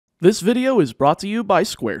This video is brought to you by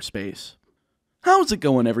Squarespace. How's it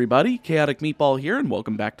going, everybody? ChaoticMeatball here, and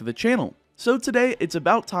welcome back to the channel. So today, it's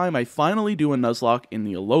about time I finally do a Nuzlocke in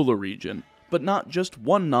the Alola region. But not just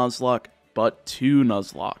one Nuzlocke, but two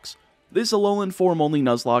Nuzlockes. This ALOLAN Form Only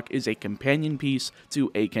Nuzlocke is a companion piece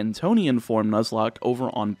to a Cantonian Form Nuzlocke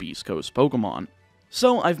over on Beast Coast Pokemon.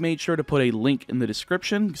 So I've made sure to put a link in the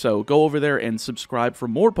description, so go over there and subscribe for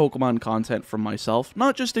more Pokemon content from myself,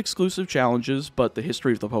 not just exclusive challenges, but the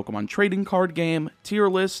history of the Pokemon trading card game, tier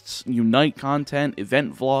lists, Unite content,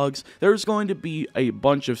 event vlogs. There's going to be a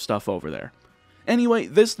bunch of stuff over there. Anyway,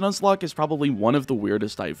 this Nuzlocke is probably one of the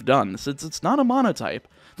weirdest I've done, since it's not a monotype,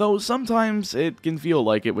 though sometimes it can feel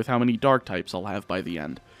like it with how many dark types I'll have by the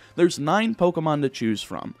end. There's 9 Pokemon to choose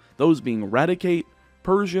from, those being Raticate,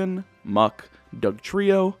 Persian, Muck,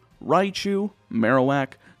 Dugtrio, Raichu,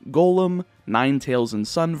 Marowak, Golem, Ninetales in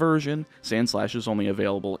Sun version, Sandslash is only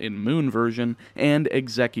available in Moon version, and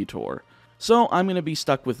Executor. So I'm going to be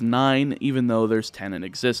stuck with 9, even though there's 10 in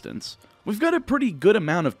existence. We've got a pretty good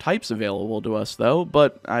amount of types available to us though,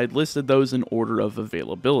 but I listed those in order of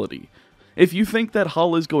availability. If you think that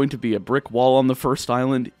Hull is going to be a brick wall on the first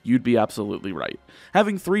island, you'd be absolutely right.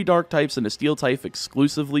 Having 3 dark types and a steel type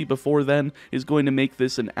exclusively before then is going to make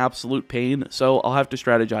this an absolute pain, so I'll have to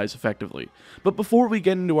strategize effectively. But before we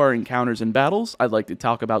get into our encounters and battles, I'd like to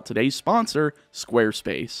talk about today's sponsor,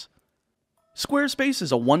 Squarespace. Squarespace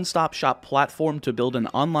is a one-stop shop platform to build an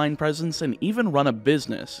online presence and even run a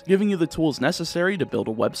business, giving you the tools necessary to build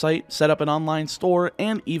a website, set up an online store,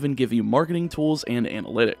 and even give you marketing tools and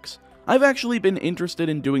analytics. I've actually been interested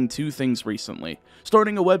in doing 2 things recently,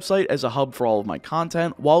 starting a website as a hub for all of my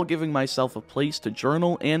content while giving myself a place to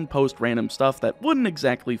journal and post random stuff that wouldn't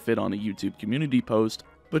exactly fit on a YouTube community post,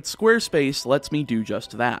 but Squarespace lets me do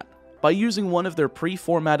just that. By using one of their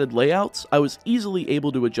pre-formatted layouts, I was easily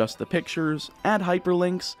able to adjust the pictures, add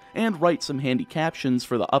hyperlinks, and write some handy captions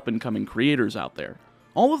for the up-and-coming creators out there.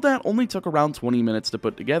 All of that only took around 20 minutes to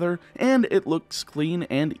put together, and it looks clean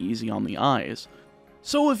and easy on the eyes.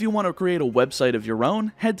 So if you want to create a website of your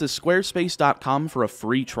own, head to squarespace.com for a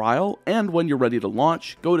free trial, and when you're ready to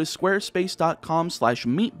launch, go to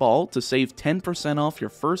squarespace.com/meatball to save 10% off your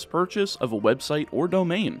first purchase of a website or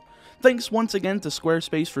domain. Thanks once again to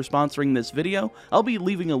Squarespace for sponsoring this video. I'll be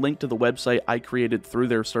leaving a link to the website I created through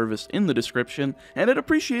their service in the description, and I'd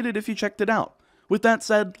appreciate it if you checked it out. With that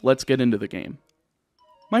said, let's get into the game.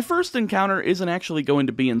 My first encounter isn't actually going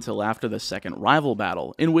to be until after the second rival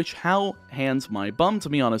battle, in which Hal hands my bum to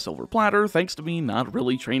me on a silver platter thanks to me not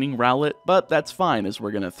really training Rowlet, but that's fine as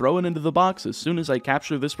we're going to throw it into the box as soon as I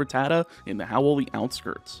capture this Rattata in the Howley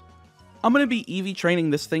outskirts. I'm going to be EV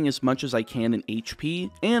training this thing as much as I can in HP,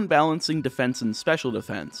 and balancing defense and special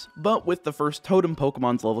defense, but with the first Totem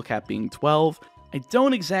Pokemon's level cap being 12, I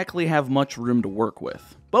don't exactly have much room to work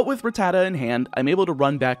with. But with Rattata in hand, I'm able to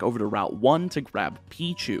run back over to Route 1 to grab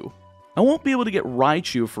Pichu. I won't be able to get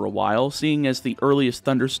Raichu for a while, seeing as the earliest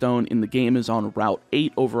Thunderstone in the game is on Route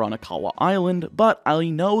 8 over on Akawa Island, but I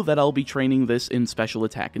know that I'll be training this in Special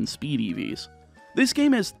Attack and Speed EVs. This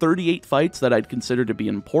game has 38 fights that I'd consider to be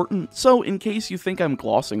important, so in case you think I'm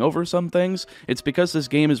glossing over some things, it's because this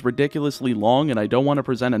game is ridiculously long and I don't want to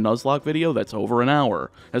present a Nuzlocke video that's over an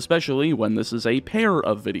hour, especially when this is a pair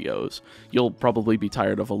of videos. You'll probably be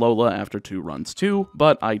tired of Alola after 2 runs too,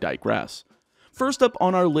 but I digress. First up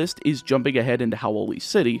on our list is jumping ahead into Howley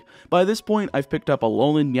City. By this point, I've picked up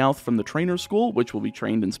Alolan Meowth from the trainer school, which will be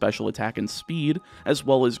trained in Special Attack and Speed, as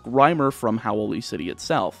well as Grimer from Howley City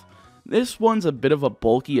itself. This one's a bit of a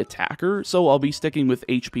bulky attacker, so I'll be sticking with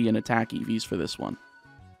HP and attack EVs for this one.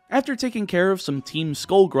 After taking care of some Team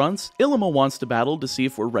Skull Grunts, Ilima wants to battle to see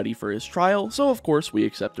if we're ready for his trial, so of course we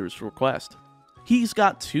accept his request. He's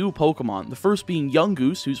got 2 Pokemon, the first being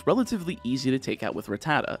Yungoos, who's relatively easy to take out with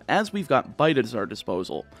Rattata, as we've got Bite at our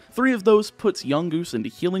disposal. 3 of those puts Yungoos into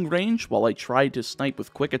healing range, while I tried to snipe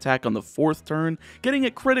with Quick Attack on the 4th turn, getting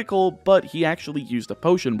it critical, but he actually used a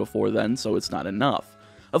potion before then, so it's not enough.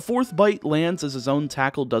 A 4th bite lands as his own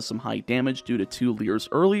tackle does some high damage due to 2 Leers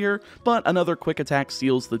earlier, but another Quick Attack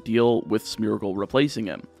seals the deal with Smeargle replacing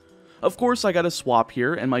him. Of course I gotta swap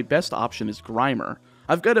here, and my best option is Grimer.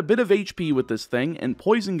 I've got a bit of HP with this thing, and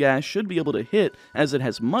Poison Gas should be able to hit as it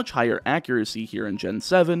has much higher accuracy here in Gen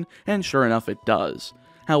 7, and sure enough it does.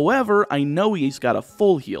 However, I know he's got a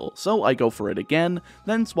full heal, so I go for it again,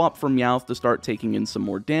 then swap for Meowth to start taking in some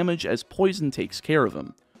more damage as Poison takes care of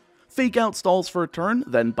him. Fake Out stalls for a turn,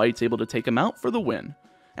 then Bite's able to take him out for the win.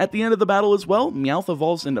 At the end of the battle as well, Meowth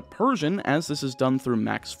evolves into Persian, as this is done through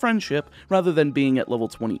max friendship, rather than being at level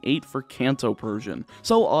 28 for Kanto Persian,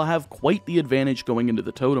 so I'll have quite the advantage going into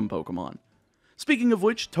the Totem Pokemon. Speaking of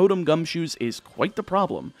which, Totem Gumshoes is quite the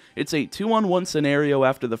problem. It's a 2-on-1 scenario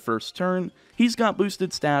after the first turn, he's got boosted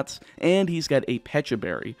stats, and he's got a Pecha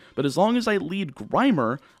Berry, but as long as I lead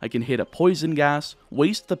Grimer, I can hit a Poison Gas,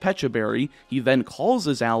 waste the Pecha Berry, he then calls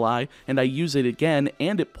his ally, and I use it again,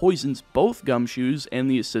 and it poisons both Gumshoes and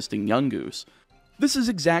the assisting Yungoos. This is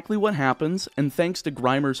exactly what happens, and thanks to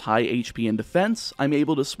Grimer's high HP and defense, I'm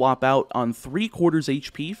able to swap out on 3/4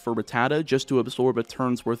 HP for Rattata just to absorb a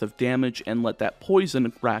turn's worth of damage and let that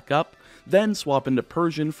poison rack up, then swap into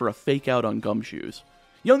Persian for a fake out on Gumshoes.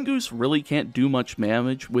 Yungoos really can't do much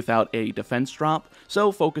damage without a defense drop,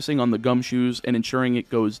 so focusing on the Gumshoes and ensuring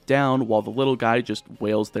it goes down while the little guy just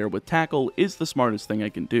wails there with Tackle is the smartest thing I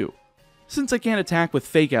can do. Since I can't attack with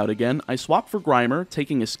Fake Out again, I swap for Grimer,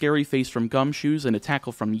 taking a Scary Face from Gumshoes and a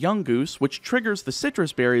Tackle from Yungoos, which triggers the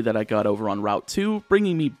Citrus Berry that I got over on Route 2,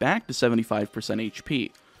 bringing me back to 75%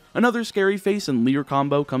 HP. Another Scary Face and Leer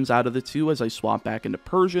combo comes out of the two as I swap back into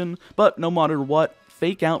Persian, but no matter what,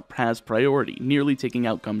 Fake Out has priority, nearly taking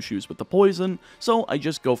out Gumshoes with the poison, so I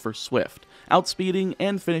just go for Swift, outspeeding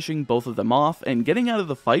and finishing both of them off and getting out of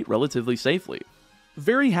the fight relatively safely.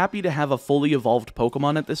 Very happy to have a fully evolved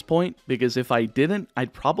Pokemon at this point, because if I didn't, I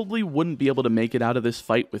probably wouldn't be able to make it out of this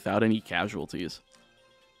fight without any casualties.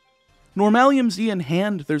 Normalium Z in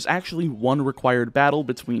hand, there's actually one required battle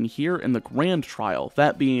between here and the Grand Trial,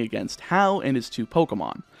 that being against Hau and his 2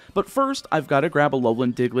 Pokemon. But first, I've got to grab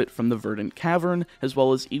Alolan Diglett from the Verdant Cavern, as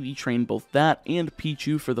well as EV train both that and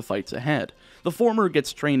Pichu for the fights ahead. The former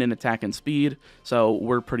gets trained in attack and speed, so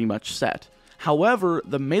we're pretty much set. However,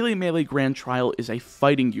 the Melee Grand Trial is a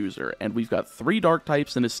fighting user, and we've got 3 dark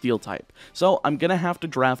types and a steel type, so I'm gonna have to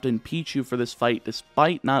draft in Pichu for this fight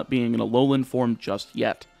despite not being in Alolan form just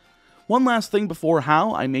yet. One last thing before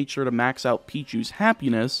Hau, I made sure to max out Pichu's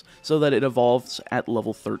happiness so that it evolves at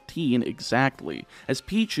level 13 exactly, as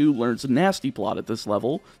Pichu learns Nasty Plot at this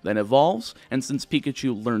level, then evolves, and since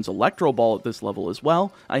Pikachu learns Electro Ball at this level as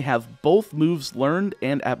well, I have both moves learned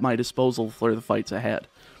and at my disposal for the fights ahead.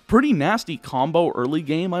 Pretty nasty combo early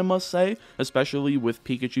game, I must say, especially with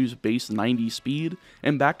Pikachu's base 90 speed,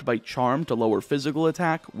 and backed by Charm to lower physical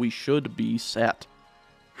attack, we should be set.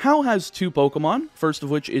 Hau has 2 Pokemon, first of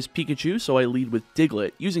which is Pikachu, so I lead with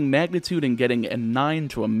Diglett, using Magnitude and getting a 9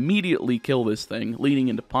 to immediately kill this thing, leading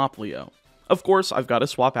into Poplio. Of course, I've got to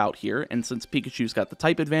swap out here, and since Pikachu's got the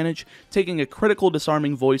type advantage, taking a critical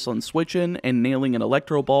disarming voice on switch-in and nailing an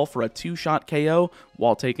Electro Ball for a 2-shot KO,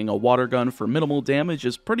 while taking a Water Gun for minimal damage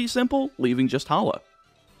is pretty simple, leaving just Hala.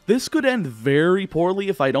 This could end very poorly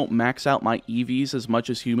if I don't max out my EVs as much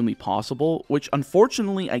as humanly possible, which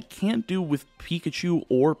unfortunately I can't do with Pikachu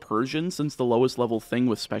or Persian since the lowest level thing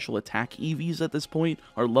with special attack EVs at this point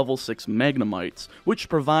are level 6 Magnemites, which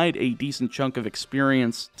provide a decent chunk of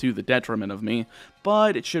experience to the detriment of me,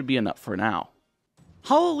 but it should be enough for now.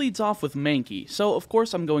 Hala leads off with Mankey, so of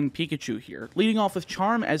course I'm going Pikachu here, leading off with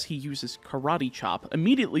Charm as he uses Karate Chop,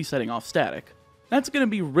 immediately setting off Static. That's going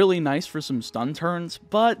to be really nice for some stun turns,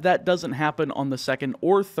 but that doesn't happen on the 2nd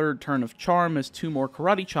or 3rd turn of Charm as 2 more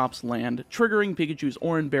Karate Chops land, triggering Pikachu's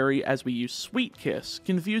Oran Berry as we use Sweet Kiss,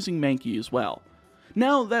 confusing Mankey as well.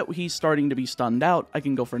 Now that he's starting to be stunned out, I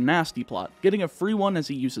can go for Nasty Plot, getting a free one as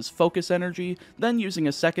he uses Focus Energy, then using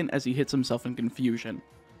a second as he hits himself in Confusion.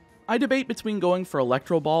 I debate between going for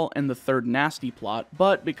Electro Ball and the 3rd Nasty Plot,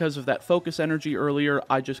 but because of that Focus Energy earlier,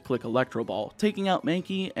 I just click Electro Ball, taking out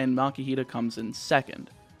Mankey, and Makihita comes in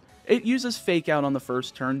second. It uses Fake Out on the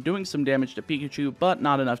first turn, doing some damage to Pikachu, but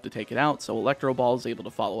not enough to take it out, so Electro Ball is able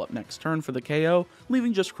to follow up next turn for the KO,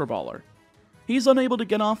 leaving just Crabrawler. He's unable to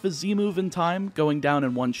get off his Z-move in time, going down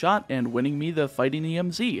in one shot and winning me the Fighting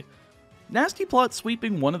EMZ. Nasty Plot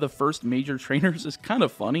sweeping one of the first major trainers is kind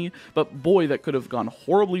of funny, but boy, that could have gone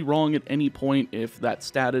horribly wrong at any point if that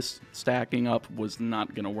status stacking up was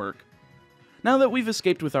not gonna work. Now that we've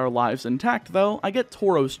escaped with our lives intact though, I get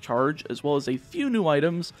Tauros Charge, as well as a few new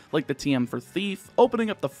items, like the TM for Thief, opening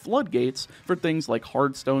up the floodgates for things like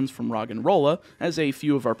Hardstones from Roggenrola, as a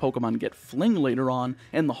few of our Pokemon get Fling later on,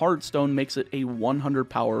 and the Hardstone makes it a 100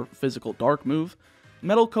 power physical dark move,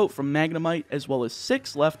 Metal Coat from Magnemite, as well as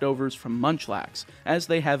 6 leftovers from Munchlax, as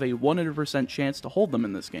they have a 100% chance to hold them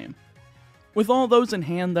in this game. With all those in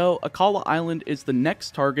hand though, Akala Island is the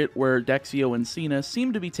next target where Dexio and Cena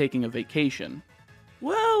seem to be taking a vacation.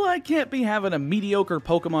 Well, I can't be having a mediocre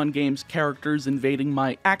Pokemon game's characters invading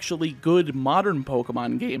my actually good modern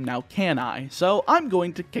Pokemon game now, can I? So I'm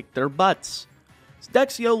going to kick their butts.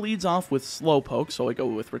 Dexio leads off with Slowpoke, so I go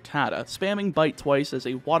with Rattata, spamming Bite twice as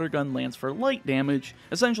a Water Gun lands for light damage,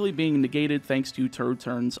 essentially being negated thanks to 2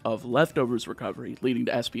 turns of Leftovers recovery, leading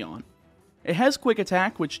to Espeon. It has quick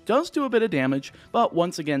attack, which does do a bit of damage, but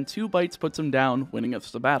once again 2 bites puts him down, winning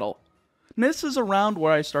us the battle. This is around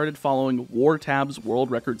where I started following WarTab's world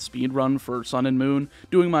record speedrun for Sun and Moon,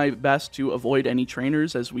 doing my best to avoid any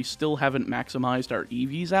trainers as we still haven't maximized our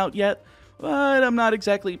EVs out yet, but I'm not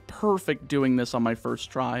exactly perfect doing this on my first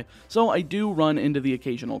try, so I do run into the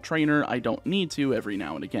occasional trainer I don't need to every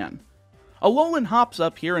now and again. ALOLAN hops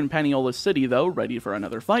up here in Paniola's City though, ready for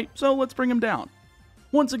another fight, so let's bring him down.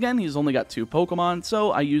 Once again, he's only got 2 Pokemon,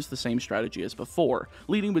 so I use the same strategy as before,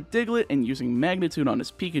 leading with Diglett and using Magnitude on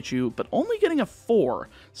his Pikachu, but only getting a 4,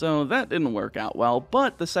 so that didn't work out well,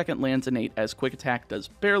 but the second lands an 8 as Quick Attack does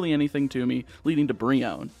barely anything to me, leading to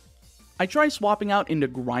Brionne. I try swapping out into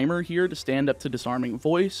Grimer here to stand up to Disarming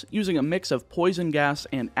Voice, using a mix of Poison Gas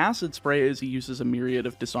and Acid Spray as he uses a myriad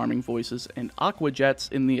of Disarming Voices and Aqua Jets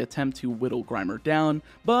in the attempt to whittle Grimer down,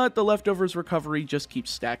 but the Leftovers recovery just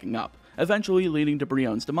keeps stacking up, eventually leading to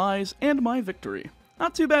Brionne's demise and my victory.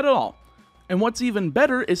 Not too bad at all. And what's even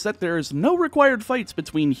better is that there is no required fights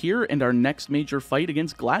between here and our next major fight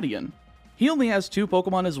against Gladion. He only has 2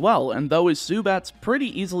 Pokemon as well, and though his Zubat's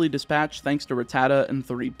pretty easily dispatched thanks to Rattata and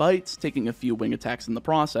 3 bites, taking a few wing attacks in the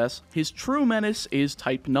process, his true menace is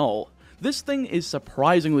Type Null. This thing is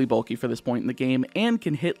surprisingly bulky for this point in the game and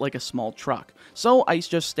can hit like a small truck, so I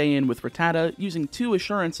just stay in with Rattata, using 2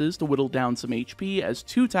 Assurances to whittle down some HP as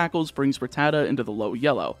 2 tackles brings Rattata into the low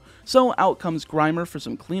yellow. So out comes Grimer for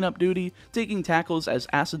some cleanup duty, taking tackles as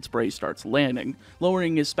Acid Spray starts landing,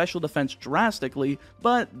 lowering his special defense drastically,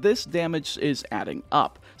 but this damage is adding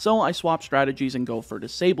up. So I swap strategies and go for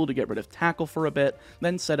Disable to get rid of Tackle for a bit,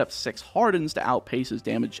 then set up 6 Hardens to outpace his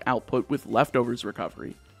damage output with Leftovers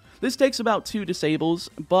recovery. This takes about 2 Disables,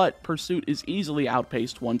 but Pursuit is easily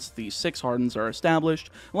outpaced once the 6 Hardens are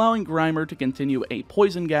established, allowing Grimer to continue a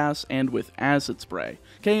Poison Gas and with Acid Spray,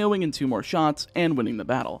 KOing in 2 more shots and winning the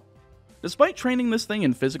battle. Despite training this thing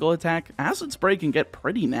in physical attack, Acid Spray can get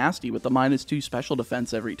pretty nasty with the -2 special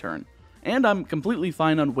defense every turn, and I'm completely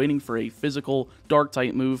fine on waiting for a physical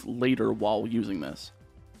Dark-type move later while using this.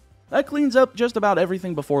 That cleans up just about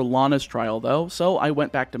everything before Lana's trial though, so I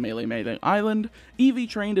went back to Melee Island, EV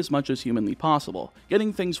trained as much as humanly possible,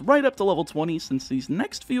 getting things right up to level 20 since these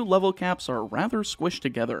next few level caps are rather squished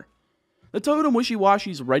together. The Totem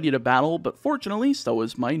Wishy-Washy's ready to battle, but fortunately so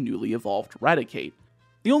is my newly evolved Raticate.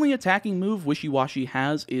 The only attacking move Wishy-Washy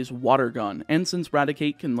has is Water Gun, and since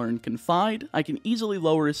Raticate can learn Confide, I can easily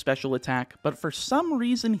lower his special attack, but for some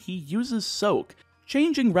reason he uses Soak,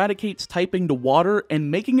 changing Raticate's typing to water and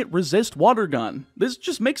making it resist Water Gun. This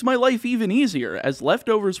just makes my life even easier, as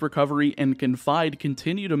Leftovers recovery and Confide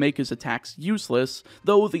continue to make his attacks useless,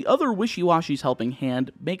 though the other Wishy-Washy's helping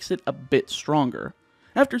hand makes it a bit stronger.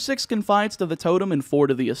 After 6 Confides to the Totem and 4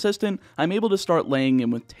 to the Assistant, I'm able to start laying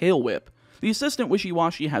in with Tail Whip. The Assistant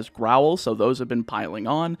Wishy-Washy has Growl, so those have been piling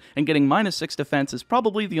on, and getting -6 defense is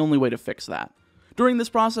probably the only way to fix that. During this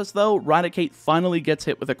process though, Raticate finally gets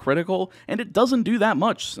hit with a critical, and it doesn't do that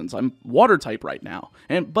much since I'm water type right now,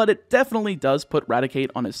 but it definitely does put Raticate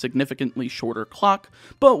on a significantly shorter clock,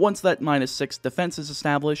 but once that -6 defense is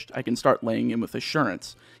established, I can start laying in with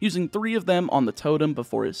Assurance, using 3 of them on the Totem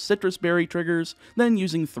before his Citrus Berry triggers, then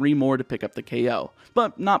using 3 more to pick up the KO,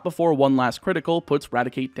 but not before one last critical puts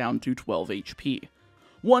Raticate down to 12 HP.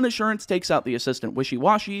 One Assurance takes out the Assistant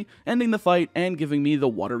Wishy-Washy, ending the fight and giving me the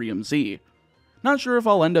Waterium Z. Not sure if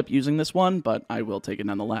I'll end up using this one, but I will take it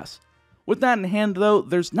nonetheless. With that in hand though,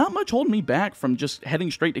 there's not much holding me back from just heading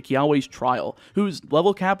straight to Kiawe's trial, whose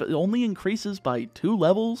level cap only increases by 2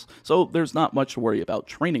 levels, so there's not much to worry about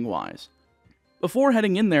training-wise. Before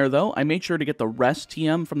heading in there though, I made sure to get the Rest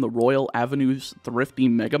TM from the Royal Avenue's Thrifty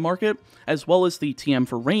Mega Market, as well as the TM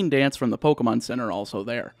for Rain Dance from the Pokemon Center also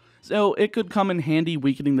there. So it could come in handy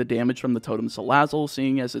weakening the damage from the Totem Salazzle,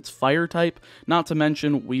 seeing as it's Fire type, not to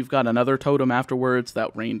mention we've got another Totem afterwards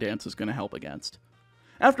that Rain Dance is going to help against.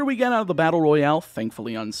 After we get out of the Battle Royale,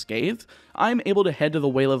 thankfully unscathed, I'm able to head to the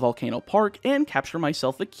Wela Volcano Park and capture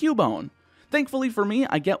myself a Cubone. Thankfully for me,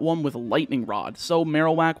 I get one with Lightning Rod, so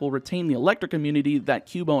Marowak will retain the electric immunity that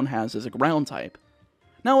Cubone has as a ground type.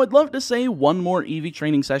 Now I'd love to say one more Eevee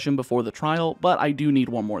training session before the trial, but I do need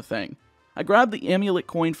one more thing. I grabbed the Amulet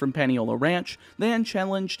coin from Paniola Ranch, then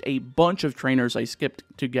challenged a bunch of trainers I skipped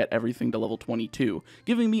to get everything to level 22,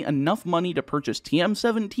 giving me enough money to purchase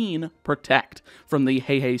TM17 Protect from the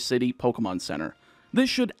Heihei City Pokemon Center. This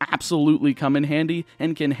should absolutely come in handy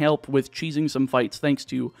and can help with cheesing some fights thanks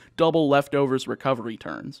to double Leftovers recovery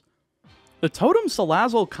turns. The Totem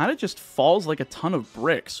Salazzle kinda just falls like a ton of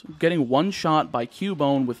bricks, getting one shot by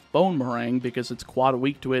Cubone with Bone Meringue because it's quad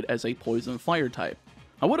weak to it as a Poison Fire type.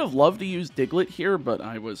 I would have loved to use Diglett here, but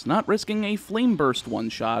I was not risking a Flame Burst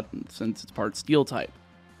one-shot since it's part Steel type.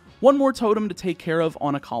 One more totem to take care of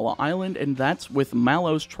on Akala Island, and that's with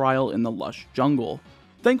Mallow's Trial in the Lush Jungle.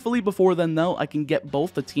 Thankfully before then though, I can get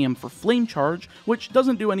both the TM for Flame Charge, which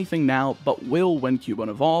doesn't do anything now, but will when Cubone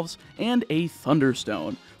evolves, and a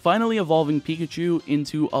Thunderstone, finally evolving Pikachu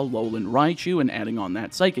into a Alolan Raichu and adding on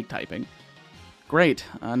that Psychic typing. Great,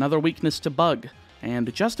 another weakness to Bug,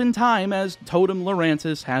 and just in time as Totem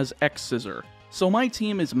Lurantis has X-Scissor. So my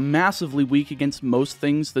team is massively weak against most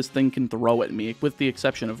things this thing can throw at me, with the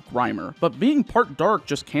exception of Grimer, but being part dark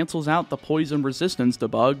just cancels out the poison resistance to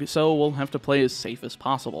Bug, so we'll have to play as safe as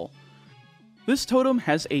possible. This totem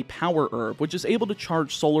has a Power Herb, which is able to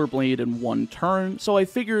charge Solar Blade in one turn, so I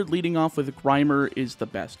figured leading off with Grimer is the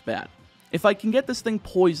best bet. If I can get this thing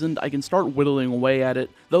poisoned, I can start whittling away at it,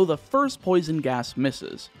 though the first poison gas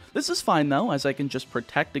misses. This is fine though, as I can just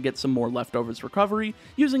protect to get some more leftovers recovery,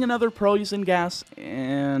 using another poison gas,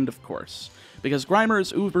 and of course, because Grimer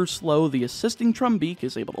is uber slow, the assisting Trumbeak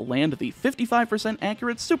is able to land the 55%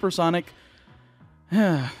 accurate Supersonic.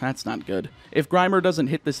 That's not good. If Grimer doesn't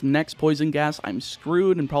hit this next poison gas, I'm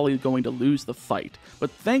screwed and probably going to lose the fight.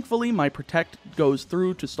 But thankfully, my Protect goes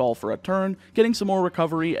through to stall for a turn, getting some more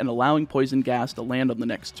recovery and allowing poison gas to land on the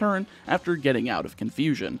next turn after getting out of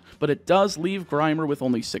confusion. But it does leave Grimer with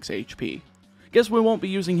only 6 HP. Guess we won't be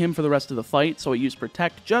using him for the rest of the fight, so I use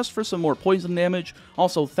Protect just for some more poison damage,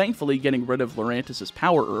 also thankfully getting rid of Lurantis'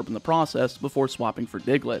 Power Herb in the process before swapping for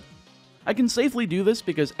Diglett. I can safely do this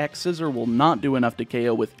because X-Scissor will not do enough to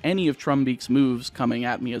KO with any of Trumbeak's moves coming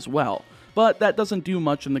at me as well, but that doesn't do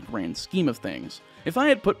much in the grand scheme of things. If I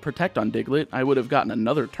had put Protect on Diglett, I would have gotten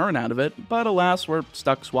another turn out of it, but alas, we're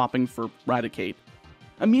stuck swapping for Raticate.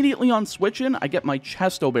 Immediately on switch-in, I get my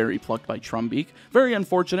Chesto Berry plucked by Trumbeak, very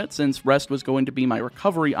unfortunate since Rest was going to be my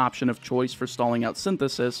recovery option of choice for stalling out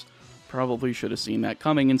Synthesis. Probably should have seen that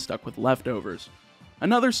coming and stuck with leftovers.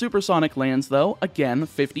 Another Supersonic lands though, again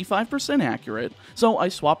 55% accurate, so I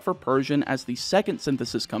swap for Persian as the second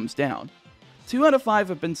Synthesis comes down. 2 out of 5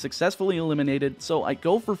 have been successfully eliminated, so I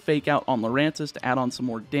go for Fake Out on Lurantis to add on some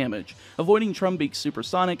more damage, avoiding Trumbeak's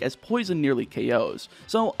Supersonic as Poison nearly KOs,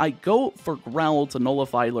 so I go for Growl to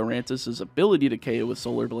nullify Lurantis' ability to KO with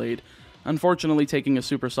Solar Blade, unfortunately taking a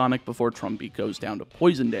Supersonic before Trumbeak goes down to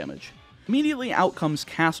Poison damage. Immediately out comes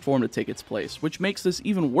Cast Form to take its place, which makes this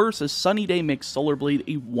even worse as Sunny Day makes Solar Blade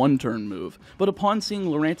a one-turn move, but upon seeing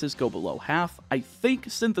Lurantis go below half, I think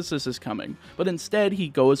Synthesis is coming, but instead he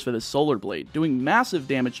goes for the Solar Blade, doing massive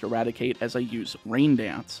damage to Raticate as I use Rain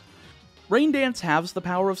Dance. Rain Dance halves the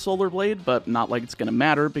power of Solar Blade, but not like it's gonna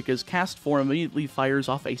matter because Cast Form immediately fires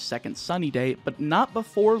off a second Sunny Day, but not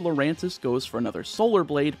before Lurantis goes for another Solar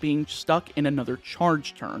Blade, being stuck in another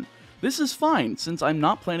charge turn. This is fine, since I'm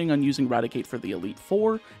not planning on using Raticate for the Elite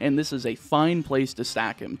Four, and this is a fine place to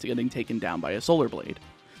stack him to getting taken down by a Solar Blade.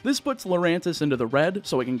 This puts Lurantis into the red,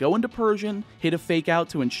 so I can go into Persian, hit a Fake Out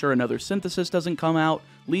to ensure another Synthesis doesn't come out,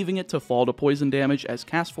 leaving it to fall to poison damage as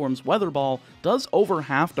Cast Form's Weather Ball does over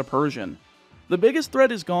half to Persian. The biggest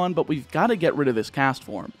threat is gone, but we've got to get rid of this Cast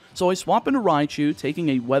Form, so I swap into Raichu, taking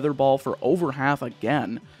a Weather Ball for over half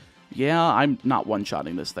again. Yeah, I'm not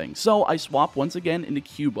one-shotting this thing, so I swap once again into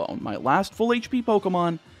Cubone, my last full HP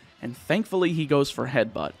Pokemon, and thankfully he goes for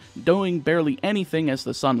Headbutt, doing barely anything as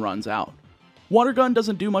the sun runs out. Water Gun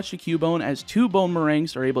doesn't do much to Cubone as 2 Bone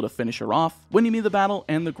Meringues are able to finish her off, winning me the battle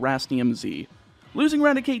and the Grassnium Z. Losing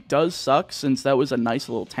Raticate does suck since that was a nice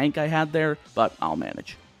little tank I had there, but I'll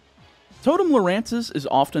manage. Totem Lurantis is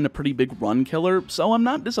often a pretty big run killer, so I'm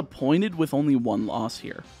not disappointed with only one loss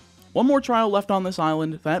here. One more trial left on this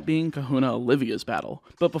island, that being Kahuna Olivia's battle.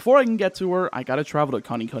 But before I can get to her, I gotta travel to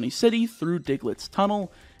Konikoni City through Diglett's Tunnel,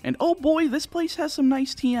 and oh boy, this place has some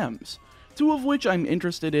nice TMs. 2 of which I'm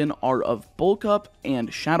interested in are of Bulk Up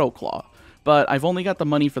and Shadow Claw, but I've only got the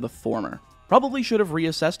money for the former. Probably should have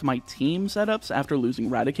reassessed my team setups after losing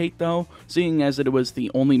Raticate though, seeing as it was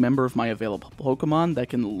the only member of my available Pokemon that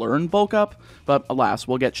can learn Bulk Up, but alas,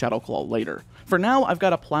 we'll get Shadow Claw later. For now, I've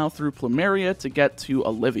got to plow through Plumeria to get to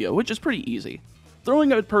Olivia, which is pretty easy.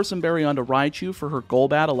 Throwing a Person Berry onto Raichu for her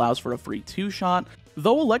Golbat allows for a free 2-shot,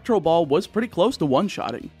 though Electro Ball was pretty close to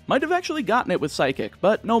one-shotting. Might have actually gotten it with Psychic,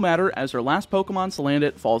 but no matter, as her last Pokemon to land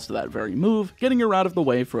it falls to that very move, getting her out of the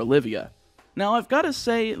way for Olivia. Now, I've got to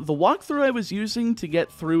say, the walkthrough I was using to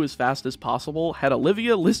get through as fast as possible had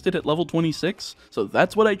Olivia listed at level 26, so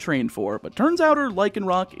that's what I trained for, but turns out her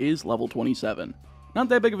Lycanroc is level 27. Not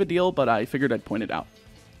that big of a deal, but I figured I'd point it out.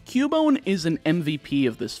 Cubone is an MVP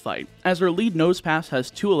of this fight, as her lead Nosepass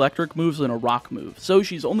has 2 electric moves and a rock move, so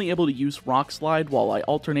she's only able to use Rock Slide while I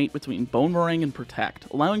alternate between Bone Meringue and Protect,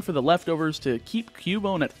 allowing for the leftovers to keep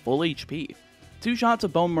Cubone at full HP. 2 shots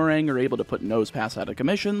of Bone Meringue are able to put Nosepass out of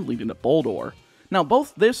commission, leading to Boldore. Now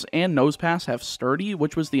both this and Nosepass have Sturdy,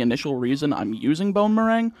 which was the initial reason I'm using Bone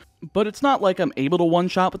Meringue, but it's not like I'm able to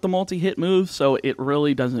one-shot with the multi-hit move, so it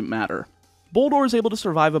really doesn't matter. Boldore is able to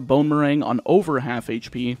survive a Bone Meringue on over half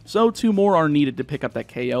HP, so 2 more are needed to pick up that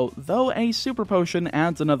KO, though a Super Potion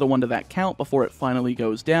adds another one to that count before it finally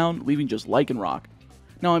goes down, leaving just Lycanroc.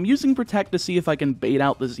 Now I'm using Protect to see if I can bait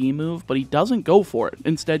out the Z move, but he doesn't go for it,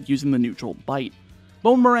 instead using the neutral Bite.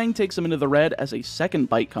 Bone Meringue takes him into the red as a second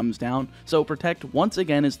Bite comes down, so Protect once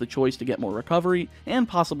again is the choice to get more recovery and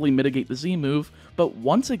possibly mitigate the Z move, but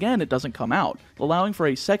once again it doesn't come out, allowing for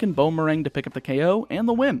a second Bone Meringue to pick up the KO and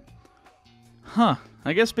the win. Huh,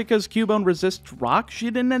 I guess because Cubone resists rock, she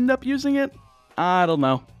didn't end up using it? I don't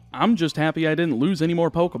know. I'm just happy I didn't lose any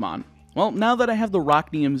more Pokemon. Well, now that I have the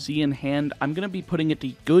Rocknium Z in hand, I'm going to be putting it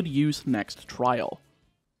to good use next trial.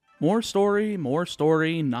 More story,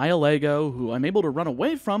 Nihilego, who I'm able to run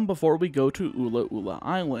away from before we go to Ula Ula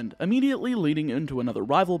Island, immediately leading into another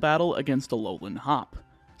rival battle against Alolan Hop.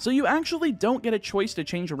 So you actually don't get a choice to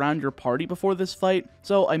change around your party before this fight,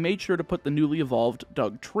 so I made sure to put the newly evolved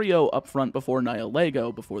Dugtrio up front before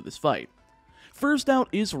Nihilego before this fight. First out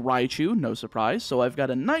is Raichu, no surprise, so I've got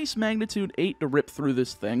a nice magnitude 8 to rip through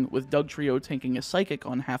this thing, with Dugtrio tanking a Psychic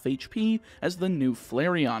on half HP as the new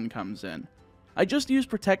Flareon comes in. I just use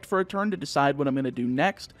Protect for a turn to decide what I'm going to do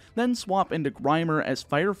next, then swap into Grimer as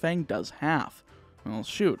Fire Fang does half. Well,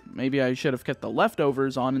 shoot, maybe I should have kept the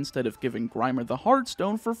leftovers on instead of giving Grimer the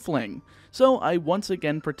Heartstone for Fling. So I once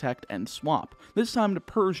again Protect and swap, this time to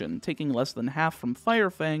Persian, taking less than half from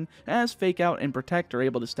Fire Fang, as Fake Out and Protect are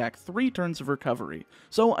able to stack 3 turns of recovery.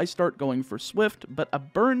 So I start going for Swift, but a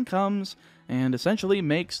burn comes, and essentially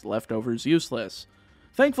makes leftovers useless.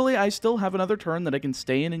 Thankfully, I still have another turn that I can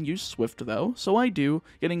stay in and use Swift though, so I do,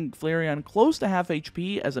 getting Flareon close to half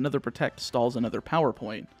HP as another Protect stalls another power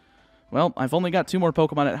point. Well, I've only got 2 more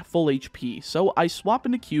Pokemon at full HP, so I swap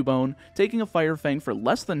into Cubone, taking a Fire Fang for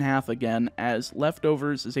less than half again, as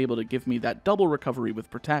Leftovers is able to give me that double recovery with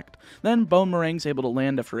Protect. Then Bone Meringue's able to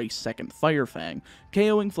land after a second Fire Fang,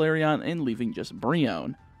 KOing Flareon and leaving just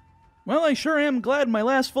Brionne. Well, I sure am glad my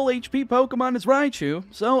last full HP Pokemon is Raichu,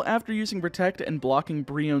 so after using Protect and blocking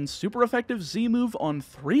Brionne's super effective Z move on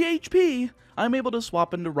 3 HP, I'm able to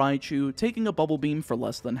swap into Raichu, taking a Bubble Beam for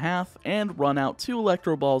less than half, and run out 2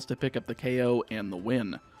 Electro Balls to pick up the KO and the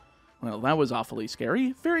win. Well, that was awfully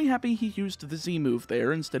scary. Very happy he used the Z move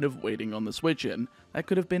there instead of waiting on the switch in. That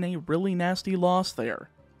could have been a really nasty loss there.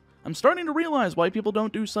 I'm starting to realize why people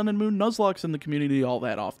don't do Sun and Moon Nuzlockes in the community all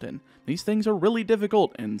that often. These things are really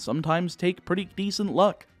difficult and sometimes take pretty decent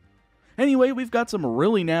luck. Anyway, we've got some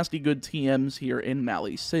really nasty good TMs here in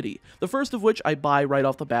Mali City. The first of which I buy right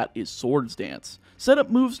off the bat is Swords Dance.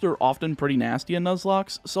 Setup moves are often pretty nasty in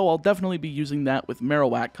Nuzlockes, so I'll definitely be using that with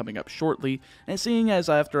Marowak coming up shortly, and seeing as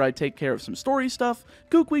after I take care of some story stuff,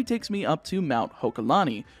 Kukui takes me up to Mount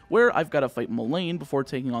Hokalani, where I've got to fight Mullane before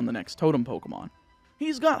taking on the next Totem Pokemon.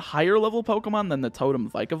 He's got higher level Pokemon than the Totem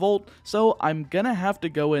Vikavolt, so I'm gonna have to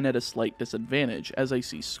go in at a slight disadvantage as I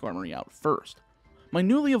see Skarmory out first. My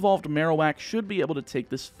newly evolved Marowak should be able to take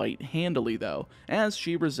this fight handily though, as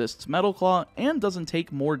she resists Metal Claw and doesn't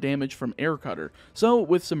take more damage from Air Cutter, so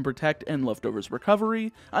with some Protect and Leftovers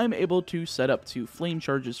recovery, I'm able to set up 2 Flame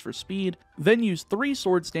Charges for speed, then use 3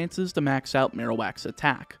 Swords Dances to max out Marowak's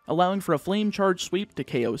attack, allowing for a Flame Charge sweep to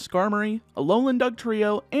KO Skarmory, Alolan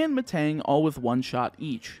Dugtrio, and Metang all with 1 shot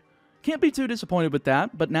each. Can't be too disappointed with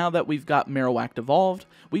that, but now that we've got Marowak evolved,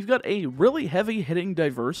 we've got a really heavy-hitting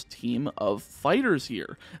diverse team of fighters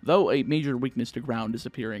here, though a major weakness to ground is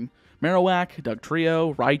appearing. Marowak,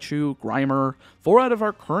 Dugtrio, Raichu, Grimer, 4 out of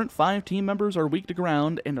our current 5 team members are weak to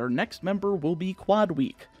ground, and our next member will be quad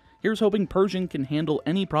weak. Here's hoping Persian can handle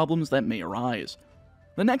any problems that may arise.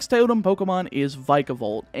 The next Totem Pokemon is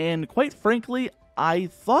Vikavolt, and quite frankly, I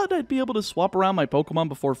thought I'd be able to swap around my Pokemon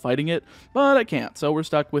before fighting it, but I can't, so we're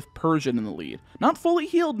stuck with Persian in the lead. Not fully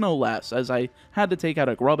healed, no less, as I had to take out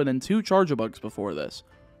a Grubbin and 2 Chargebugs before this.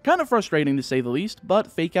 Kind of frustrating to say the least,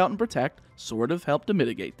 but Fake Out and Protect sort of helped to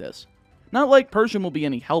mitigate this. Not like Persian will be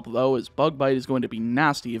any help though, as Bug Bite is going to be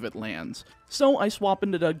nasty if it lands. So I swap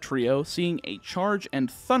into Dugtrio, seeing a Charge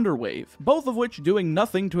and Thunder Wave, both of which doing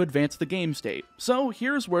nothing to advance the game state. So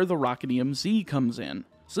here's where the Rockinium Z comes in.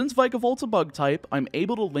 Since Vikavolt's a bug type, I'm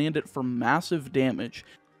able to land it for massive damage,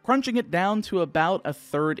 crunching it down to about a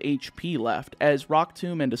third HP left, as Rock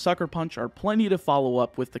Tomb and a Sucker Punch are plenty to follow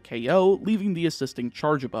up with the KO, leaving the assisting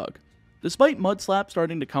Charge-a-Bug. Despite Mud Slap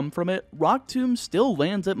starting to come from it, Rock Tomb still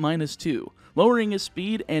lands at -2, lowering his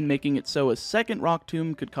speed and making it so a second Rock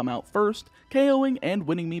Tomb could come out first, KOing and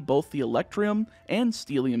winning me both the Electrium and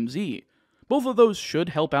Steelium Z. Both of those should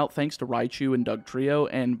help out thanks to Raichu and Dugtrio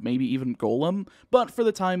and maybe even Golem, but for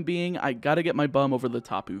the time being, I gotta get my bum over the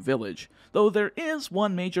Tapu Village, though there is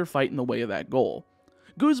one major fight in the way of that goal.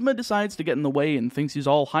 Guzma decides to get in the way and thinks he's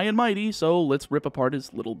all high and mighty, so let's rip apart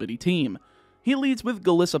his little bitty team. He leads with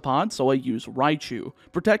Golisopod, so I use Raichu,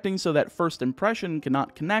 protecting so that First Impression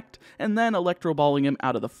cannot connect, and then Electro-Balling him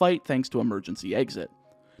out of the fight thanks to Emergency Exit.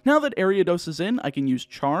 Now that Ariados is in, I can use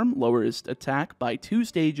Charm, lower his attack by 2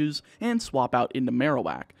 stages, and swap out into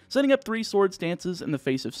Marowak, setting up 3 Sword Stances in the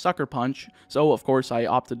face of Sucker Punch, so of course I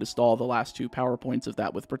opted to stall the last 2 power points of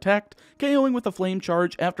that with Protect, KOing with a Flame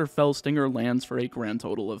Charge after Fell Stinger lands for a grand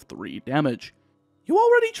total of 3 damage. You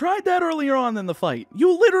already tried that earlier on in the fight.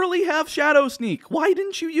 You literally have Shadow Sneak. Why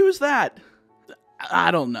didn't you use that?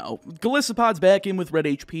 I don't know. Golisopod's back in with red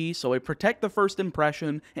HP, so I protect the First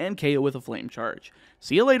Impression and KO with a Flame Charge.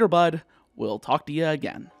 See you later, bud. We'll talk to you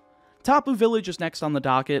again. Tapu Village is next on the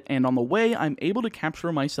docket, and on the way, I'm able to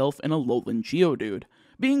capture myself in a Alolan Geodude.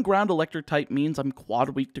 Being ground electric type means I'm quad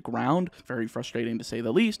weak to ground, very frustrating to say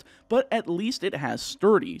the least, but at least it has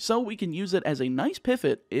Sturdy, so we can use it as a nice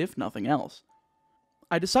pivot if nothing else.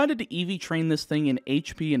 I decided to EV train this thing in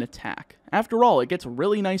HP and attack. After all, it gets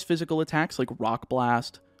really nice physical attacks like Rock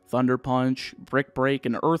Blast, Thunder Punch, Brick Break,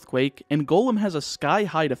 and Earthquake, and Golem has a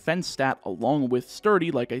sky-high defense stat along with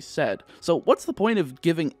Sturdy, like I said. So what's the point of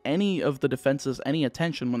giving any of the defenses any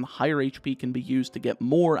attention when the higher HP can be used to get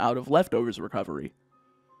more out of Leftovers recovery?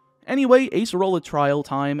 Anyway, Acerola trial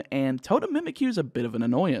time, and Totem Mimikyu is a bit of an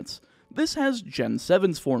annoyance. This has Gen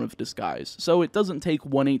 7's form of Disguise, so it doesn't take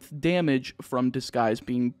 1/8 damage from Disguise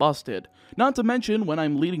being busted. Not to mention, when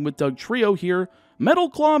I'm leading with Dugtrio here, Metal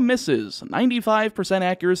Claw misses, 95%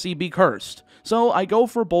 accuracy be cursed. So I go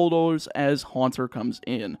for Bulldoze as Haunter comes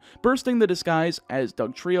in, bursting the Disguise as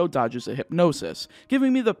Dugtrio dodges a Hypnosis,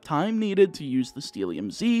 giving me the time needed to use the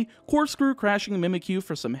Steelium Z, Corkscrew crashing Mimikyu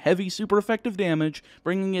for some heavy super effective damage,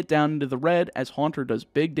 bringing it down into the red as Haunter does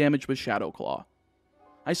big damage with Shadow Claw.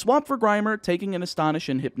 I swap for Grimer, taking an Astonish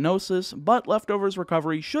and Hypnosis, but Leftovers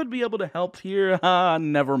recovery should be able to help here.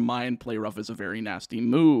 Never mind, Play Rough is a very nasty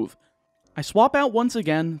move. I swap out once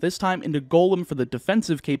again, this time into Golem for the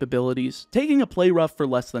defensive capabilities, taking a Play Rough for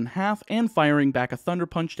less than half and firing back a Thunder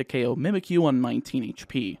Punch to KO Mimikyu on 19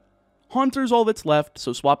 HP. Haunter's all that's left,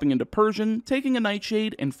 so swapping into Persian, taking a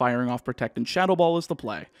Nightshade, and firing off Protect and Shadow Ball is the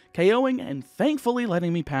play, KOing and thankfully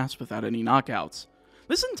letting me pass without any knockouts.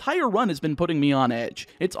 This entire run has been putting me on edge.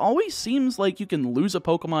 It always seems like you can lose a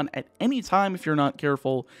Pokemon at any time if you're not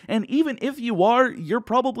careful, and even if you are, you're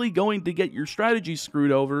probably going to get your strategy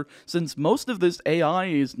screwed over, since most of this AI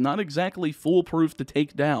is not exactly foolproof to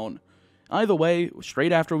take down. Either way,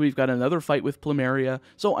 straight after we've got another fight with Plumeria,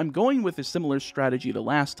 so I'm going with a similar strategy to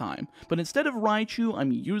last time, but instead of Raichu,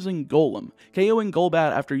 I'm using Golem, KOing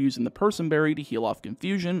Golbat after using the Person Berry to heal off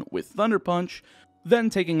Confusion with Thunder Punch,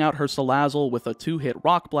 then taking out her Salazzle with a 2-hit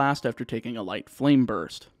Rock Blast after taking a light Flame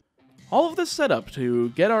Burst. All of this set up to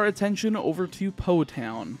get our attention over to Po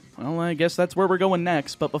Town. Well, I guess that's where we're going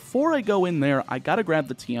next, but before I go in there, I gotta grab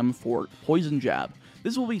the TM for Poison Jab.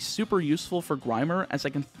 This will be super useful for Grimer, as I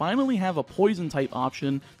can finally have a Poison type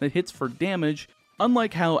option that hits for damage,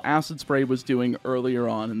 unlike how Acid Spray was doing earlier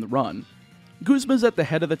on in the run. Guzma's at the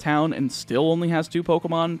head of the town and still only has 2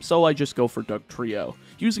 Pokemon, so I just go for Dugtrio,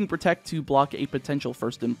 using Protect to block a potential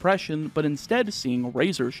First Impression, but instead seeing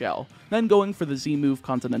Razor Shell, then going for the Z-move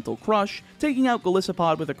Continental Crush, taking out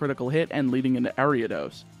Golisopod with a critical hit and leading into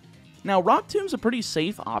Ariados. Now, Rock Tomb's a pretty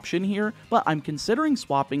safe option here, but I'm considering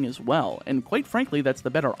swapping as well, and quite frankly that's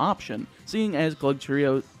the better option, seeing as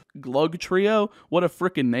Glugtrio, what a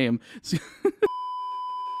frickin' name.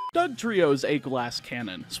 Dugtrio's a Glass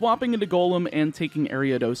Cannon, swapping into Golem and taking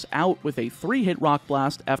Ariados out with a 3-hit Rock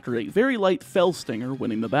Blast after a very light Fell Stinger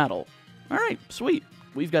winning the battle. Alright, sweet.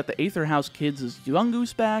 We've got the Aether House Kids'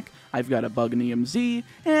 Yungoos back, I've got a Bugnium Z,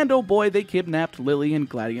 and oh boy, they kidnapped Lily and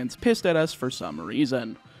Gladiant's pissed at us for some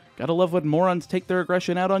reason. Gotta love when morons take their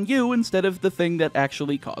aggression out on you instead of the thing that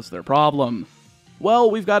actually caused their problem.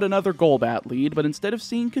 Well, we've got another Golbat lead, but instead of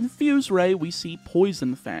seeing Confuse Ray, we see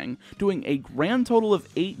Poison Fang, doing a grand total of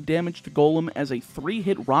 8 damage to Golem as a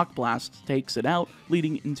 3-hit Rock Blast takes it out,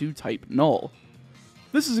 leading into Type Null.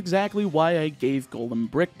 This is exactly why I gave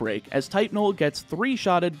Golem Brick Break, as Type Null gets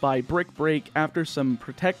 3-shotted by Brick Break after some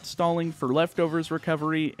Protect stalling for Leftovers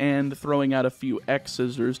recovery and throwing out a few X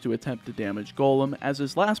Scissors to attempt to damage Golem as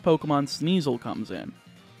his last Pokemon Sneasel comes in.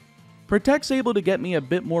 Protect's able to get me a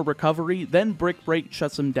bit more recovery, then Brick Break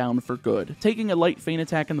shuts him down for good, taking a light Feint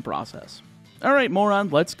attack in the process. Alright moron,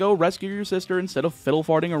 let's go rescue your sister instead of fiddle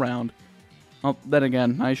farting around. Well, then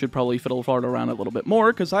again, I should probably fiddle fart around a little bit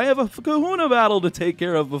more, because I have a kahuna battle to take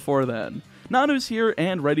care of before then. Nanu's here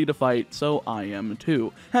and ready to fight, so I am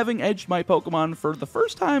too, having edged my Pokemon for the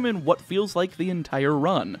first time in what feels like the entire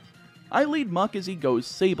run. I lead Muck as he goes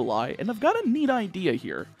Sableye, and I've got a neat idea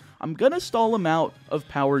here. I'm gonna stall him out of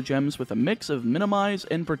Power Gems with a mix of Minimize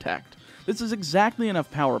and Protect. This is exactly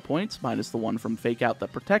enough power points, minus the one from Fake Out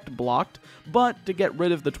that Protect blocked, but to get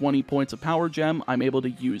rid of the 20 points of Power Gem, I'm able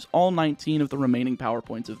to use all 19 of the remaining power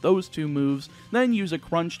points of those two moves, then use a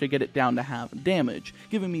Crunch to get it down to half damage,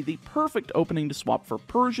 giving me the perfect opening to swap for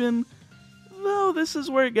Persian, though this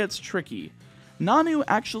is where it gets tricky. Nanu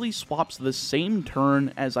actually swaps the same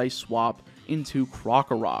turn as I swap into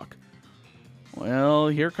Krokorok. Well,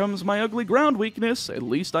 here comes my ugly ground weakness. At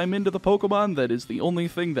least I'm into the Pokemon that is the only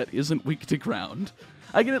thing that isn't weak to ground.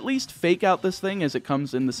 I can at least Fake Out this thing as it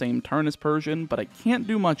comes in the same turn as Persian, but I can't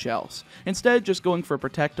do much else. Instead, just going for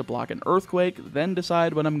Protect to block an Earthquake, then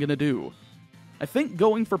decide what I'm gonna do. I think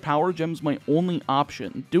going for Power Gem's my only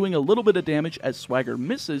option, doing a little bit of damage as Swagger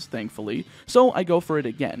misses, thankfully, so I go for it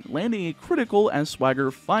again, landing a critical as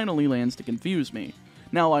Swagger finally lands to confuse me.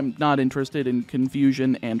 Now, I'm not interested in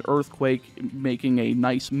Confusion and Earthquake making a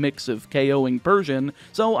nice mix of KOing Persian,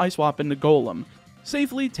 so I swap into Golem,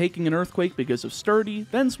 safely taking an Earthquake because of Sturdy,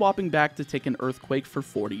 then swapping back to take an Earthquake for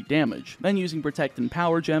 40 damage, then using Protect and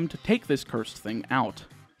Power Gem to take this cursed thing out.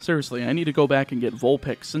 Seriously, I need to go back and get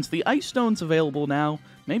Vulpix. Since the Ice Stone's available now,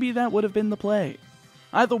 maybe that would have been the play.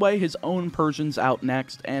 Either way, his own Persian's out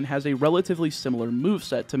next, and has a relatively similar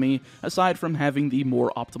moveset to me, aside from having the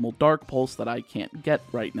more optimal Dark Pulse that I can't get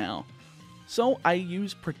right now. So I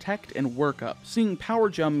use Protect and Work Up, seeing Power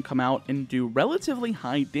Gem come out and do relatively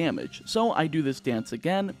high damage, so I do this dance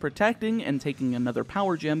again, protecting and taking another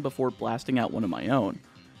Power Gem before blasting out one of my own.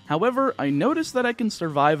 However, I notice that I can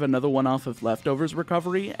survive another one off of Leftovers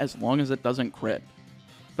recovery as long as it doesn't crit.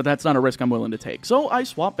 But that's not a risk I'm willing to take, so I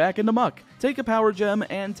swap back into Muck, take a Power Gem,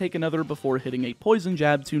 and take another before hitting a Poison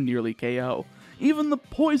Jab to nearly KO. Even the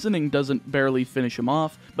poisoning doesn't barely finish him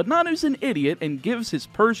off, but Nanu's an idiot and gives his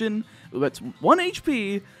Persian, that's 1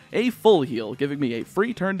 HP, a full heal, giving me a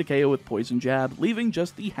free turn to KO with Poison Jab, leaving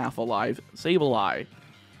just the half-alive Sableye.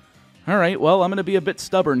 Alright, well, I'm going to be a bit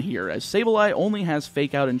stubborn here, as Sableye only has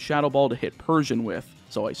Fake Out and Shadow Ball to hit Persian with,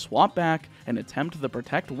 so I swap back and attempt the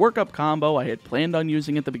Protect Workup combo I had planned on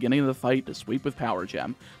using at the beginning of the fight to sweep with Power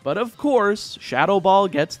Gem. But of course, Shadow Ball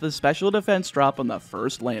gets the special defense drop on the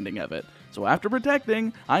first landing of it. So after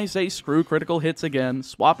protecting, I say screw critical hits again,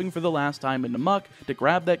 swapping for the last time into Muck to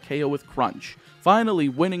grab that KO with Crunch, finally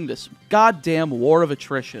winning this goddamn war of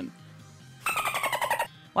attrition.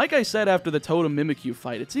 Like I said after the Totem Mimikyu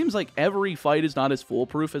fight, it seems like every fight is not as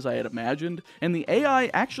foolproof as I had imagined, and the AI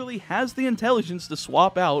actually has the intelligence to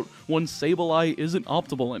swap out when Sableye isn't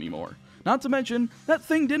optimal anymore. Not to mention, that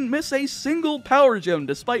thing didn't miss a single Power Gem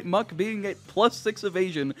despite Muck being at +6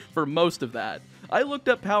 evasion for most of that. I looked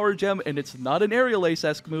up Power Gem and it's not an Aerial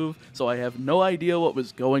Ace-esque move, so I have no idea what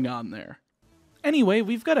was going on there. Anyway,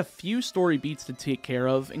 we've got a few story beats to take care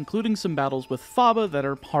of, including some battles with Faba that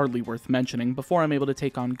are hardly worth mentioning before I'm able to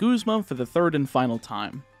take on Guzma for the third and final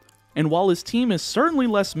time. And while his team is certainly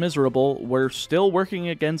less miserable, we're still working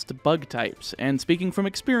against bug types, and speaking from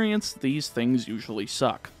experience, these things usually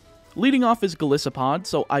suck. Leading off is Golisopod,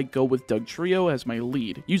 so I go with Dugtrio as my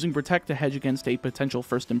lead, using Protect to hedge against a potential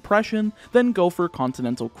first impression, then go for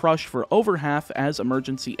Continental Crush for over half as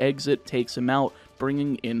Emergency Exit takes him out,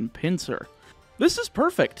 bringing in Pinsir. This is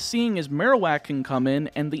perfect, seeing as Marowak can come in,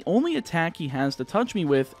 and the only attack he has to touch me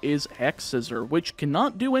with is X Scissor, which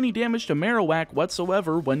cannot do any damage to Marowak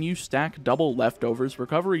whatsoever when you stack double Leftovers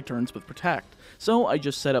recovery turns with Protect. So I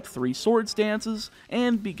just set up 3 Sword Stances,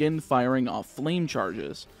 and begin firing off Flame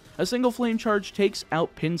Charges. A single Flame Charge takes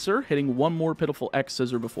out Pinsir, hitting one more pitiful X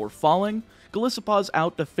Scissor before falling. Golisopod's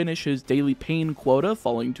out to finish his daily pain quota,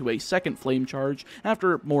 falling to a second Flame Charge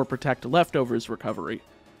after more Protect Leftovers recovery.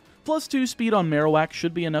 +2 speed on Marowak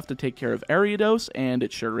should be enough to take care of Ariados, and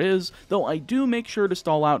it sure is, though I do make sure to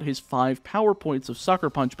stall out his 5 power points of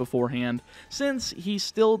Sucker Punch beforehand, since he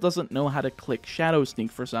still doesn't know how to click Shadow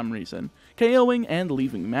Sneak for some reason, KOing and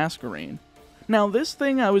leaving Masquerain. Now this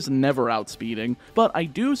thing I was never outspeeding, but I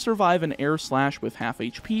do survive an Air Slash with half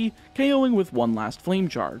HP, KOing with one last Flame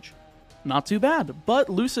Charge. Not too bad, but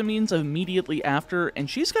Lucamine's immediately after, and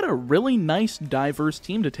she's got a really nice, diverse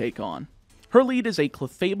team to take on. Her lead is a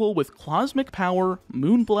Clefable with Cosmic Power,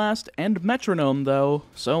 Moonblast, and Metronome though,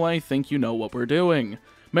 so I think you know what we're doing.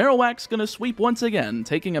 Marowak's gonna sweep once again,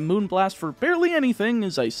 taking a Moonblast for barely anything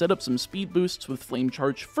as I set up some speed boosts with Flame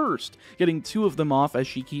Charge first, getting 2 of them off as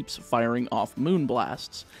she keeps firing off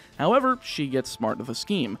Moonblasts. However, she gets smart with a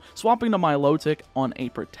scheme, swapping to Milotic on a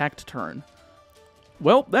Protect turn.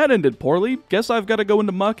 Well, that ended poorly. Guess I've got to go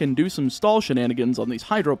into Muck and do some stall shenanigans on these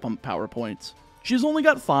Hydro Pump power points. She's only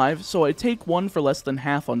got 5, so I take one for less than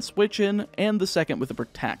half on Switch In, and the second with a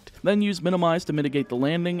Protect, then use Minimize to mitigate the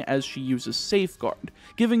landing as she uses Safeguard,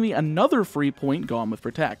 giving me another free point gone with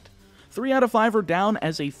Protect. 3 out of 5 are down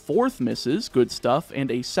as a 4th misses, good stuff, and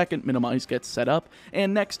a second Minimize gets set up,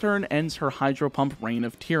 and next turn ends her Hydro Pump Reign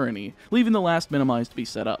of Tyranny, leaving the last Minimize to be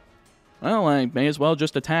set up. Well, I may as well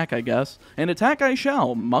just attack, I guess. And attack I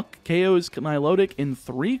shall. Muck KOs Nilotic in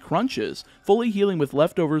 3 crunches, fully healing with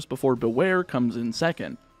leftovers before Beware comes in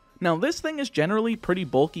second. Now, this thing is generally pretty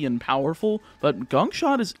bulky and powerful, but Gunk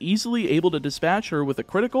Shot is easily able to dispatch her with a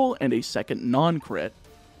critical and a second non-crit.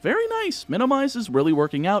 Very nice. Minimize is really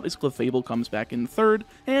working out as Clefable comes back in third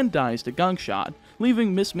and dies to Gunk Shot,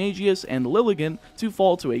 leaving Miss Magius and Lilligant to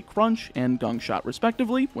fall to a crunch and Gunk Shot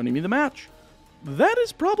respectively, winning me the match. That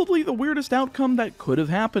is probably the weirdest outcome that could have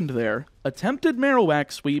happened there. Attempted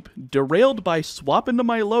Marowak sweep, derailed by swap into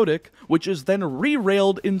Milotic, which is then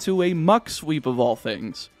re-railed into a Muck sweep of all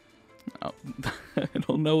things. Oh, I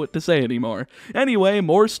don't know what to say anymore. Anyway,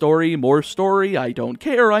 more story, I don't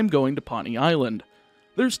care, I'm going to Pawnee Island.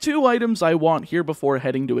 There's 2 items I want here before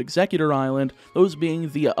heading to Executor Island, those being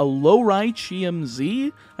the Alolan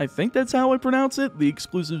Z, I think that's how I pronounce it, the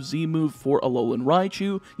exclusive Z move for Alolan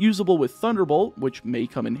Raichu, usable with Thunderbolt, which may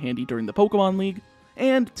come in handy during the Pokemon League,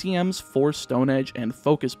 and TM's Force Stone Edge and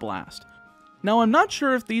Focus Blast. Now, I'm not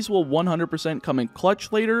sure if these will 100% come in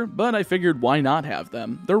clutch later, but I figured why not have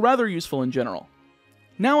them, they're rather useful in general.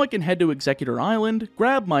 Now I can head to Executor Island,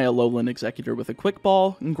 grab my Alolan Executor with a Quick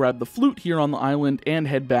Ball, and grab the flute here on the island and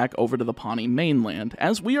head back over to the Pawnee mainland,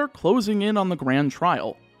 as we are closing in on the Grand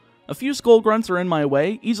Trial. A few Skull Grunts are in my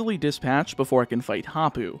way, easily dispatched before I can fight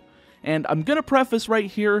Hapu. And I'm gonna preface right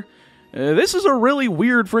here, this is a really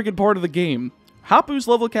weird friggin' part of the game. Hapu's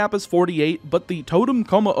level cap is 48, but the Totem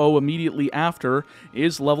Kommo-o immediately after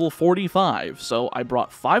is level 45, so I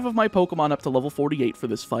brought 5 of my Pokemon up to level 48 for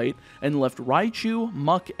this fight, and left Raichu,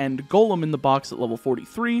 Muck, and Golem in the box at level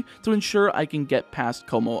 43 to ensure I can get past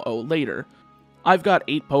Kommo-o later. I've got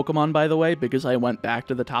 8 Pokemon, by the way, because I went back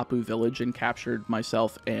to the Tapu Village and captured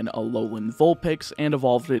myself an Alolan Vulpix and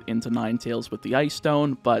evolved it into Ninetales with the Ice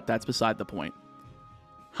Stone, but that's beside the point.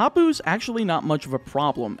 Hapu's actually not much of a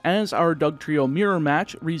problem, as our Dugtrio mirror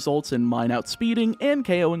match results in mine outspeeding and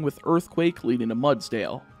KOing with Earthquake leading to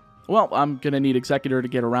Mudsdale. Well, I'm gonna need Executor to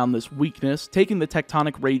get around this weakness, taking the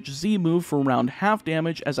Tectonic Rage Z move for around half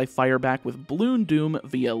damage as I fire back with Balloon Doom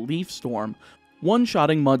via Leaf Storm,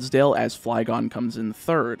 one-shotting Mudsdale as Flygon comes in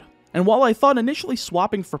third. And while I thought initially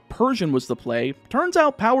swapping for Persian was the play, turns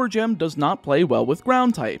out Power Gem does not play well with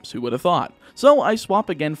ground types, who would have thought? So I swap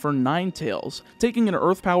again for Ninetales, taking an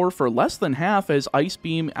Earth Power for less than half as Ice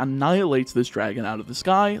Beam annihilates this dragon out of the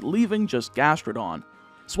sky, leaving just Gastrodon.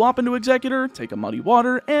 Swap into Executor, take a Muddy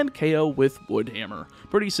Water, and KO with Wood Hammer.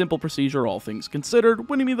 Pretty simple procedure all things considered,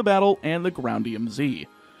 winning me the battle and the Groundium Z.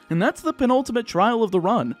 And that's the penultimate trial of the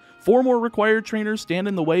run. 4 more required trainers stand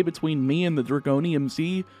in the way between me and the Dragonium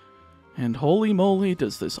Z, and holy moly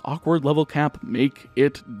does this awkward level cap make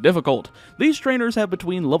it difficult. These trainers have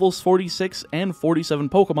between levels 46 and 47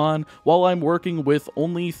 Pokemon, while I'm working with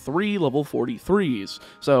only 3 level 43s,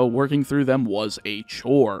 so working through them was a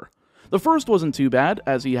chore. The first wasn't too bad,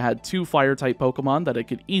 as he had 2 Fire-type Pokemon that I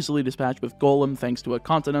could easily dispatch with Golem thanks to a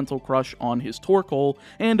Continental Crush on his Torkoal,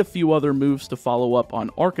 and a few other moves to follow up on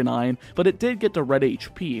Arcanine, but it did get to red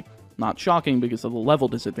HP. Not shocking because of the level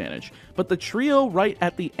disadvantage, but the trio right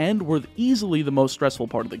at the end were easily the most stressful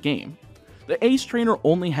part of the game. The Ace Trainer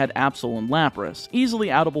only had Absol and Lapras, easily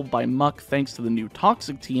outable by Muck thanks to the new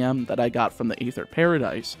Toxic TM that I got from the Aether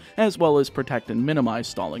Paradise, as well as Protect and Minimize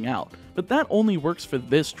stalling out, but that only works for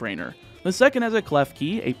this trainer. The second has a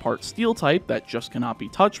Klefki, a part Steel type that just cannot be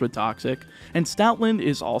touched with Toxic, and Stoutland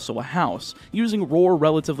is also a House, using Roar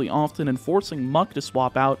relatively often and forcing Muck to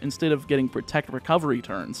swap out instead of getting Protect recovery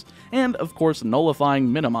turns, and of course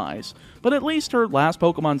nullifying Minimize. But at least her last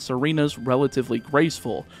Pokemon Serena's relatively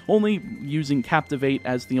graceful, only using Captivate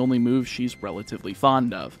as the only move she's relatively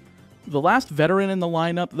fond of. The last veteran in the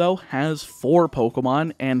lineup though has 4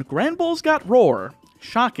 Pokemon, and Granbull's got Roar.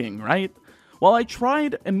 Shocking, right? Well, I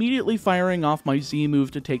tried immediately firing off my Z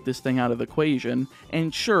move to take this thing out of the equation,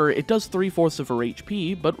 and sure, it does 3/4 of her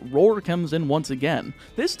HP, but Roar comes in once again.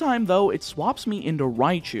 This time though, it swaps me into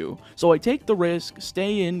Raichu, so I take the risk,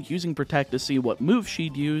 stay in using Protect to see what move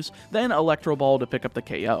she'd use, then Electro Ball to pick up the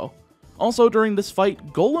KO. Also during this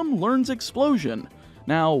fight, Golem learns Explosion.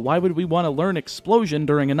 Now, why would we want to learn Explosion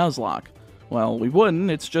during a Nuzlocke? Well, we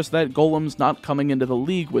wouldn't, it's just that Golem's not coming into the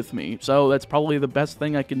league with me, so that's probably the best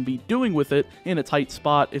thing I can be doing with it in a tight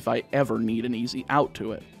spot if I ever need an easy out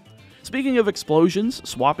to it. Speaking of explosions,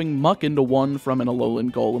 swapping Muck into one from an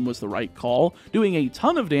Alolan Golem was the right call, doing a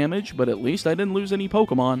ton of damage, but at least I didn't lose any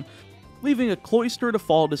Pokemon, leaving a Cloyster to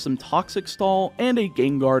fall to some Toxic Stall and a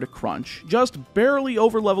Gengar to crunch, just barely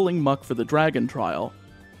overleveling Muck for the Dragon Trial.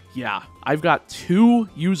 Yeah, I've got 2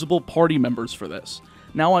 usable party members for this.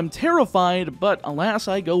 Now I'm terrified, but alas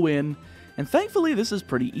I go in, and thankfully this is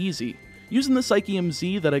pretty easy. Using the Psychium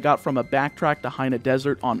Z that I got from a backtrack to Haina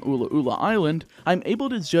Desert on Ula Ula Island, I'm able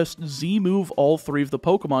to just Z-move all 3 of the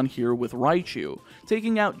Pokemon here with Raichu,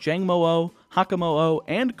 taking out Jangmo-o, Hakamo-o,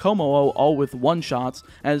 and Como-o all with one-shots,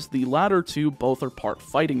 as the latter 2 both are part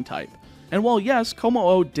fighting type. And while yes,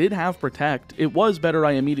 Como-o did have Protect, it was better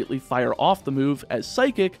I immediately fire off the move, as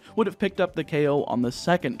Psychic would have picked up the KO on the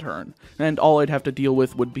second turn, and all I'd have to deal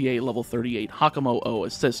with would be a level 38 Hakamo-o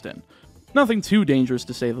assistant. Nothing too dangerous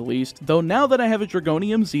to say the least, though now that I have a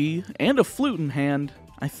Dragonium Z and a flute in hand,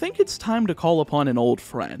 I think it's time to call upon an old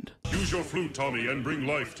friend. Use your flute, Tommy, and bring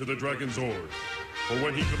life to the Dragon's Ord. For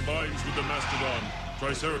when he combines with the Mastodon,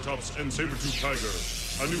 Triceratops, and Saber-tooth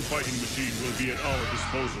Tiger, a new fighting machine will be at our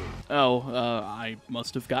disposal. I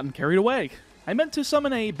must have gotten carried away. I meant to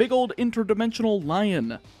summon a big old interdimensional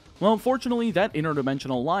lion. Well, unfortunately, that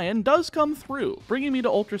interdimensional lion does come through, bringing me to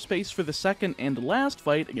Ultra Space for the second and last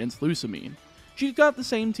fight against Lusamine. She's got the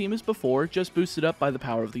same team as before, just boosted up by the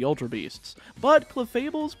power of the Ultra Beasts, but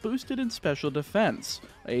Clefable's boosted in Special Defense,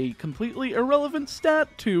 a completely irrelevant stat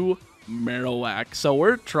to Marowak, so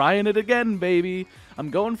we're trying it again, baby! I'm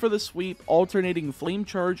going for the sweep, alternating Flame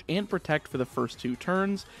Charge and Protect for the first 2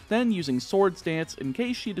 turns, then using Swords Dance in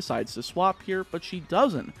case she decides to swap here, but she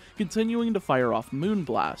doesn't, continuing to fire off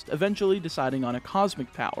Moonblast, eventually deciding on a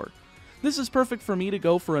Cosmic Power. This is perfect for me to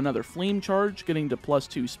go for another Flame Charge, getting to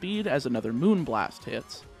 +2 speed as another Moonblast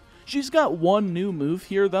hits. She's got one new move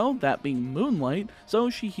here though, that being Moonlight, so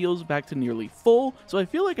she heals back to nearly full, so I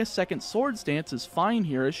feel like a second Swords Dance is fine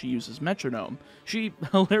here as she uses Metronome. She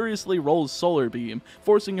hilariously rolls Solar Beam,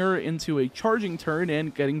 forcing her into a charging turn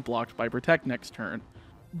and getting blocked by Protect next turn.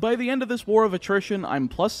 By the end of this war of attrition, I'm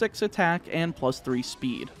 +6 attack and +3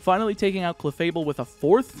 speed, finally taking out Clefable with a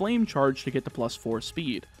 4th Flame Charge to get to +4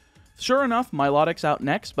 speed. Sure enough, Milotic's out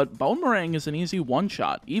next, but Bonemerang is an easy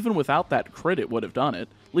one-shot. Even without that crit it would have done it,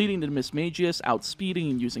 leading to Mismagius outspeeding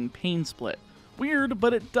and using Pain Split. Weird,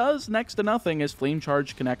 but it does next to nothing as Flame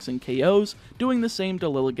Charge connects and KOs, doing the same to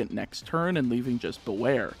Lilligant next turn and leaving just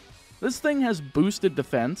Beware. This thing has boosted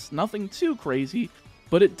defense, nothing too crazy,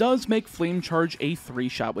 but it does make Flame Charge a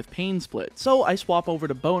 3-shot with Pain Split, so I swap over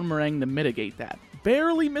to Bonemerang to mitigate that,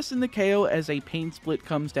 barely missing the KO as a Pain Split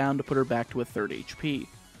comes down to put her back to a 3rd HP.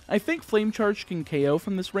 I think Flame Charge can KO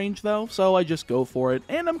from this range though, so I just go for it,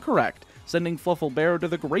 and I'm correct, sending Flufflebear to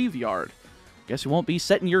the graveyard. Guess you won't be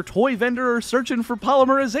setting your toy vendor or searching for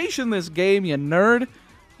polymerization this game, you nerd!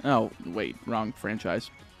 Oh, wait, wrong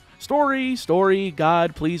franchise. Story,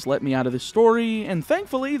 God, please let me out of this story, and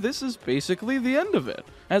thankfully this is basically the end of it,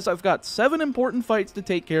 as I've got 7 important fights to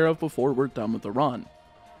take care of before we're done with the run.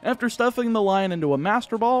 After stuffing the lion into a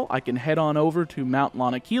Master Ball, I can head on over to Mount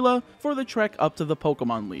Lanakila for the trek up to the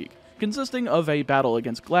Pokemon League, consisting of a battle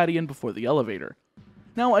against Gladion before the elevator.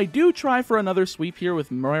 Now, I do try for another sweep here with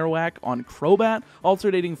Marowak on Crobat,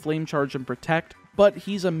 alternating Flame Charge and Protect, but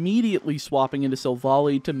he's immediately swapping into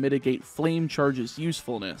Silvally to mitigate Flame Charge's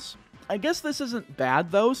usefulness. I guess this isn't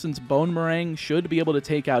bad though, since Bonemerang should be able to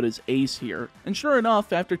take out his ace here, and sure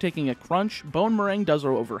enough, after taking a crunch, Bonemerang does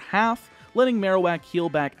her over half, letting Marowak heal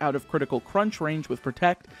back out of critical crunch range with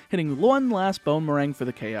Protect, hitting one last Bonemerang for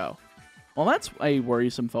the KO. Well, that's a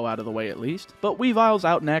worrisome foe out of the way at least, but Weavile's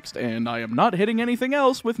out next, and I am not hitting anything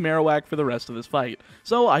else with Marowak for the rest of this fight,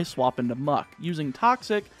 so I swap into Muck, using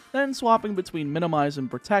Toxic, then swapping between Minimize and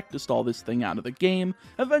Protect to stall this thing out of the game,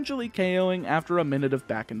 eventually KOing after a minute of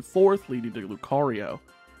back and forth leading to Lucario.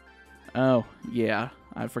 Oh, yeah,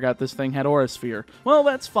 I forgot this thing had Aura Sphere. Well,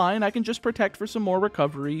 that's fine, I can just Protect for some more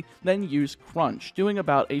recovery, then use Crunch, doing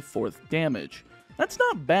about a 4th damage. That's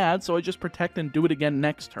not bad, so I just Protect and do it again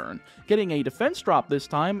next turn, getting a defense drop this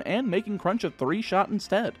time and making Crunch a 3-shot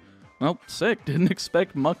instead. Well, sick. Didn't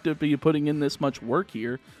expect Muck to be putting in this much work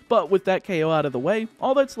here. But with that KO out of the way,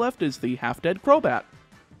 all that's left is the half-dead Crobat.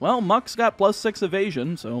 Well, Muck's got +6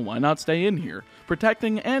 evasion, so why not stay in here,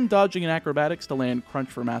 protecting and dodging in acrobatics to land Crunch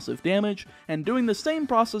for massive damage, and doing the same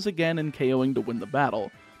process again and KOing to win the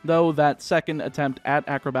battle. Though that second attempt at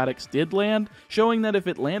acrobatics did land, showing that if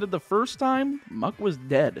it landed the first time, Muck was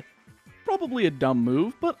dead. Probably a dumb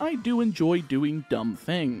move, but I do enjoy doing dumb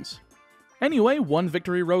things. Anyway, one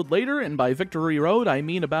victory road later, and by victory road I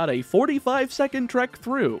mean about a 45-second trek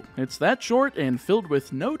through. It's that short and filled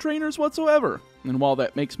with no trainers whatsoever. And while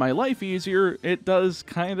that makes my life easier, it does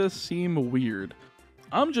kinda seem weird.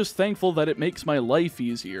 I'm just thankful that it makes my life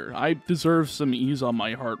easier. I deserve some ease on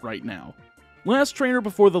my heart right now. Last trainer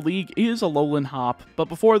before the league is ALOLAN Hop, but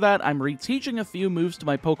before that I'm reteaching a few moves to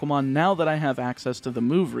my Pokemon now that I have access to the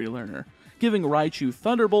move relearner, giving Raichu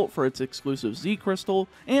Thunderbolt for its exclusive Z Crystal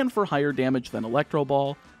and for higher damage than Electro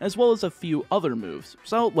Ball, as well as a few other moves,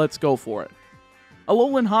 so let's go for it.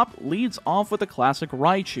 ALOLAN Hop leads off with a classic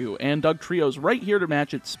Raichu, and Dugtrio's right here to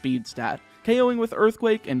match its speed stat, KOing with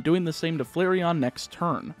Earthquake and doing the same to Flareon next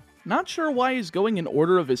turn. Not sure why he's going in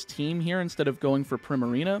order of his team here instead of going for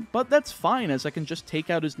Primarina, but that's fine as I can just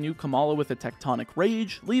take out his new Kamala with a Tectonic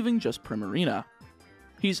Rage, leaving just Primarina.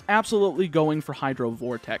 He's absolutely going for Hydro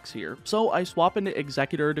Vortex here, so I swap into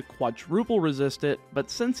Executor to quadruple resist it,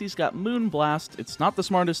 but since he's got Moonblast, it's not the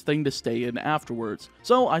smartest thing to stay in afterwards,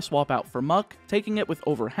 so I swap out for Muck, taking it with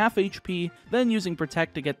over half HP, then using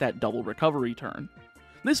Protect to get that double recovery turn.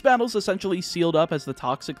 This battle's essentially sealed up as the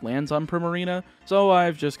Toxic lands on Primarina, so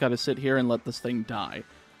I've just gotta sit here and let this thing die.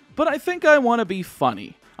 But I think I want to be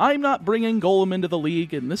funny. I'm not bringing Golem into the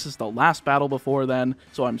league, and this is the last battle before then,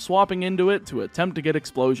 so I'm swapping into it to attempt to get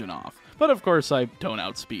Explosion off. But of course I don't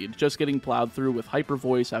outspeed, just getting plowed through with Hyper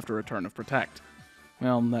Voice after a turn of Protect.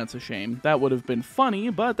 Well, that's a shame. That would have been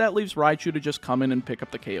funny, but that leaves Raichu to just come in and pick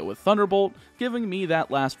up the KO with Thunderbolt, giving me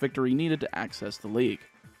that last victory needed to access the league.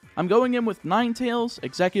 I'm going in with Ninetales,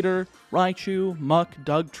 Executor, Raichu, Muck,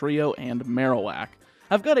 Dugtrio, and Marowak.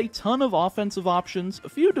 I've got a ton of offensive options, a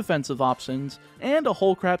few defensive options, and a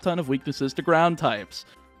whole crap ton of weaknesses to ground types.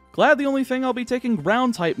 Glad the only thing I'll be taking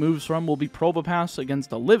ground type moves from will be Probopass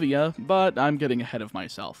against Olivia, but I'm getting ahead of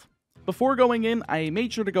myself. Before going in, I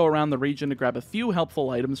made sure to go around the region to grab a few helpful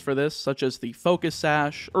items for this, such as the Focus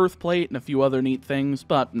Sash, Earth Plate, and a few other neat things,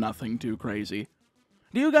 but nothing too crazy.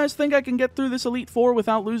 Do you guys think I can get through this Elite Four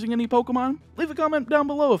without losing any Pokemon? Leave a comment down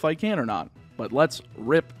below if I can or not, but let's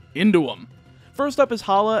rip into them. First up is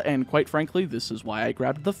Hala, and quite frankly, this is why I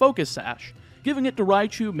grabbed the Focus Sash. Giving it to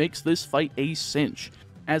Raichu makes this fight a cinch.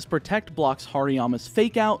 As Protect blocks Hariyama's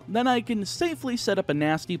Fake Out, then I can safely set up a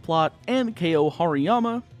nasty plot and KO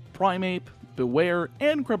Hariyama, Primeape, Beware,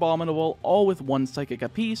 and Crabominable all with one Psychic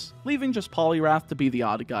apiece, leaving just Poliwrath to be the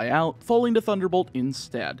odd guy out, falling to Thunderbolt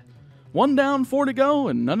instead. 1 down, 4 to go,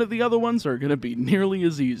 and none of the other ones are gonna be nearly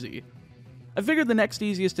as easy. I figured the next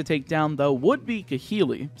easiest to take down, though, would be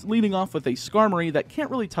Kahili, leading off with a Skarmory that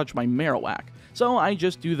can't really touch my Marowak, so I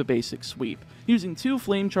just do the basic sweep, using 2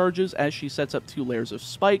 Flame Charges as she sets up 2 layers of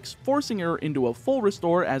spikes, forcing her into a full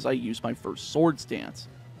restore as I use my first Swords Dance.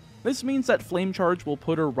 This means that Flame Charge will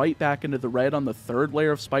put her right back into the red on the 3rd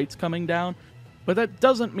layer of spikes coming down, but that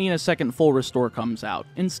doesn't mean a second full restore comes out.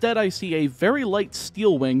 Instead, I see a very light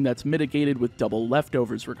Steel Wing that's mitigated with double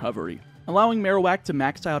Leftovers recovery, allowing Marowak to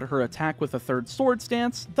max out her attack with a 3rd Swords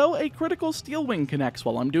Dance, though a critical Steel Wing connects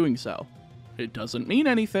while I'm doing so. It doesn't mean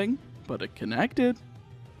anything, but it connected.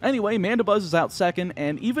 Anyway, Mandibuzz is out second,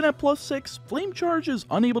 and even at +6, Flame Charge is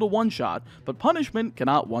unable to one-shot, but Punishment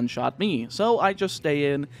cannot one-shot me, so I just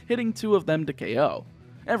stay in, hitting 2 of them to KO.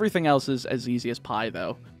 Everything else is as easy as pie,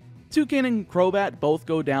 though. Toucan and Crobat both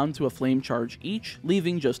go down to a Flame Charge each,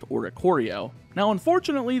 leaving just Oricorio. Now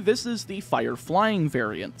unfortunately, this is the Fire Flying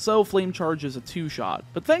variant, so Flame Charge is a 2-shot,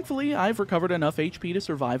 but thankfully I've recovered enough HP to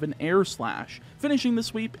survive an Air Slash, finishing the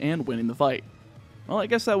sweep and winning the fight. Well, I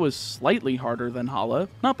guess that was slightly harder than Hala.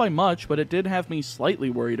 Not by much, but it did have me slightly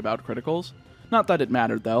worried about criticals. Not that it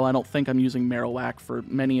mattered though, I don't think I'm using Marowak for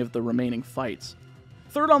many of the remaining fights.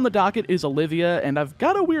 Third on the docket is Olivia, and I've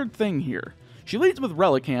got a weird thing here. She leads with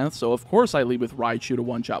Relicanth, so of course I lead with Raichu to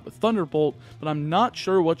one-shot with Thunderbolt, but I'm not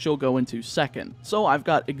sure what she'll go into second, so I've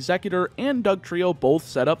got Executor and Dugtrio both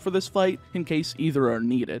set up for this fight in case either are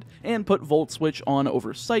needed, and put Volt Switch on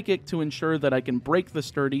over Psychic to ensure that I can break the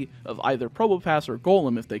sturdy of either Probopass or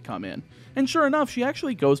Golem if they come in. And sure enough, she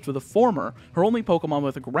actually goes for the former, her only Pokemon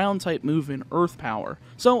with a ground-type move in Earth Power,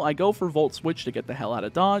 so I go for Volt Switch to get the hell out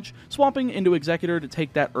of dodge, swapping into Executor to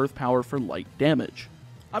take that Earth Power for light damage.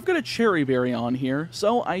 I've got a Cherry Berry on here,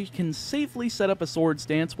 so I can safely set up a Swords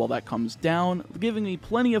Dance while that comes down, giving me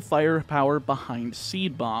plenty of firepower behind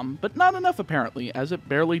Seed Bomb, but not enough apparently, as it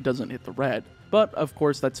barely doesn't hit the red. But of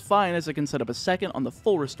course that's fine, as I can set up a second on the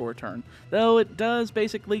full restore turn, though it does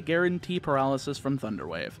basically guarantee paralysis from Thunder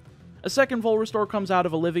Wave. A second full restore comes out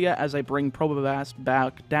of Olivia as I bring Probabast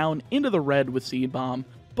back down into the red with Seed Bomb,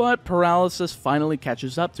 but paralysis finally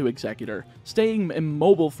catches up to Executor, staying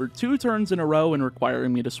immobile for 2 turns in a row and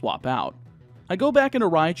requiring me to swap out. I go back into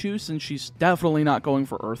Raichu since she's definitely not going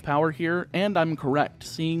for Earth Power here, and I'm correct,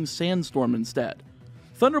 seeing Sandstorm instead.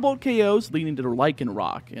 Thunderbolt KOs leading to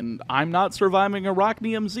Lycanroc, and I'm not surviving a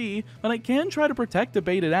Rockneum Z, but I can try to protect to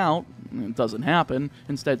bait it out. It doesn't happen,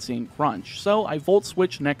 instead seeing Crunch, so I Volt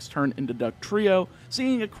Switch next turn into Dugtrio,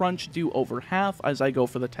 seeing a Crunch do over half as I go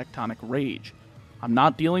for the Tectonic Rage. I'm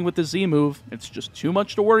not dealing with the Z move, it's just too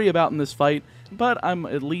much to worry about in this fight, but I'm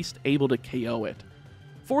at least able to KO it.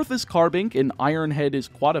 Fourth is Carbink, and Iron Head is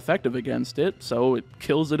quite effective against it, so it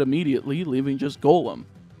kills it immediately, leaving just Golem.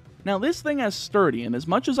 Now this thing has Sturdy, and as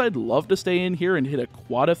much as I'd love to stay in here and hit a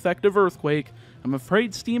quad effective Earthquake, I'm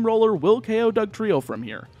afraid Steamroller will KO Dugtrio from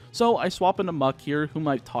here, so I swap into Muck here, whom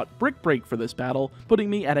I've taught Brick Break for this battle,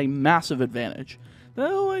 putting me at a massive advantage.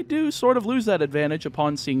 Though I do sort of lose that advantage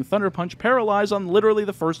upon seeing Thunder Punch paralyze on literally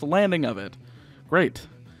the first landing of it. Great.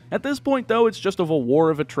 At this point though, it's just a war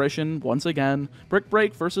of attrition, once again, Brick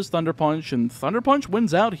Break versus Thunder Punch, and Thunder Punch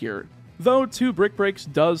wins out here. Though 2 Brick Breaks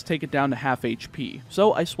does take it down to half HP,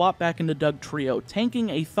 so I swap back into Dugtrio, tanking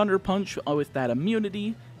a Thunder Punch with that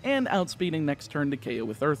immunity, and outspeeding next turn to KO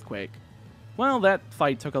with Earthquake. Well, that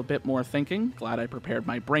fight took a bit more thinking, glad I prepared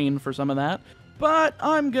my brain for some of that. But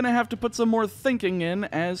I'm gonna have to put some more thinking in,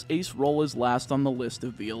 as Ace Roll is last on the list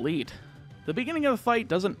of the Elite. The beginning of the fight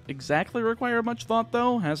doesn't exactly require much thought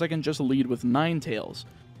though, as I can just lead with Ninetales.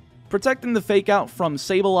 Protecting the Fake Out from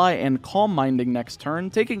Sableye and Calm Minding next turn,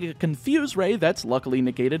 taking a Confuse Ray that's luckily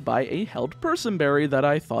negated by a held Person Berry that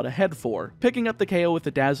I thought ahead for, picking up the KO with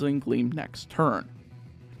the Dazzling Gleam next turn.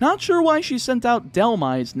 Not sure why she sent out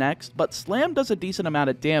Delmise next, but Slam does a decent amount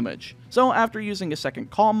of damage, so after using a second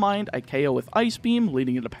Calm Mind, I KO with Ice Beam,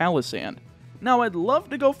 leading into Palisand. Now I'd love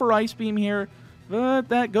to go for Ice Beam here, but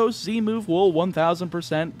that Ghost Z move will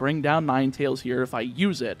 1000% bring down Ninetales here if I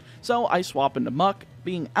use it, so I swap into Muck,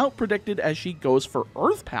 being outpredicted as she goes for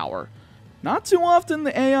Earth Power. Not too often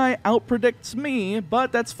the AI outpredicts me,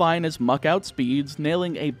 but that's fine as Muck outspeeds,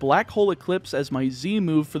 nailing a Black Hole Eclipse as my Z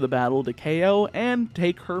move for the battle to KO and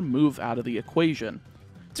take her move out of the equation.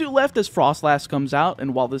 To left as Frostlass comes out,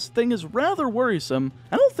 and while this thing is rather worrisome,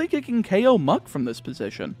 I don't think it can KO Muck from this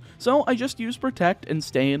position, so I just use Protect and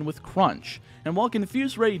stay in with Crunch. And while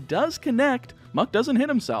Confuse Ray does connect, Muck doesn't hit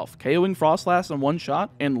himself, KOing Frostlass in one shot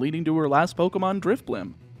and leading to her last Pokemon,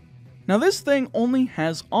 Drifblim. Now this thing only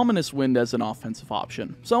has Ominous Wind as an offensive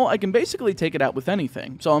option, so I can basically take it out with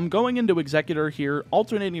anything, so I'm going into Executor here,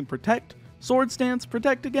 alternating Protect, Swords Dance,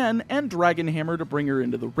 Protect again, and Dragon Hammer to bring her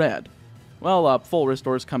into the red. Well, full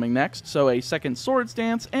restore is coming next, so a second Swords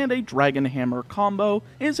Dance and a Dragon Hammer combo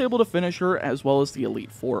is able to finish her as well as the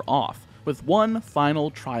Elite Four off, with one final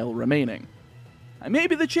trial remaining. I may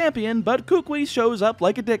be the champion, but Kukui shows up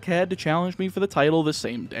like a dickhead to challenge me for the title the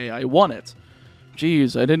same day I won it.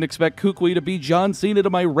 Jeez, I didn't expect Kukui to be John Cena to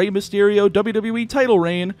my Rey Mysterio WWE title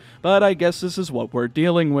reign, but I guess this is what we're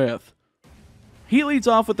dealing with. He leads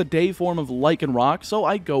off with the day form of Lycanroc, so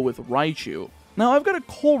I go with Raichu. Now I've got a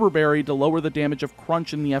Colbur Berry to lower the damage of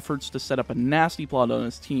Crunch in the efforts to set up a nasty plot on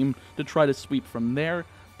his team to try to sweep from there,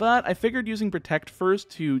 but I figured using Protect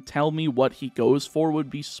first to tell me what he goes for would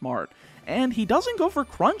be smart. And he doesn't go for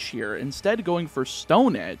Crunch here, instead going for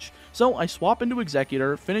Stone Edge. So I swap into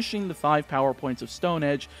Executor, finishing the 5 power points of Stone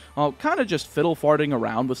Edge, while kinda just fiddle-farting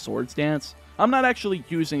around with Swords Dance. I'm not actually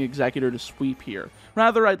using Executor to sweep here.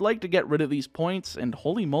 Rather, I'd like to get rid of these points, and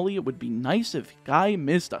holy moly, it would be nice if Guy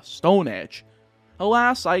missed a Stone Edge.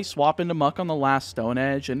 Alas, I swap into Muck on the last Stone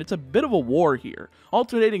Edge, and it's a bit of a war here,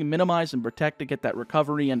 alternating Minimize and Protect to get that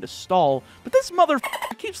recovery and to stall, but this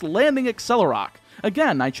motherfucker keeps landing Accelerock.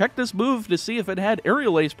 Again, I checked this move to see if it had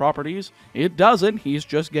Aerial Ace properties. It doesn't, he's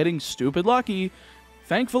just getting stupid lucky.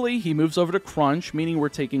 Thankfully, he moves over to Crunch, meaning we're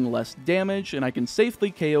taking less damage, and I can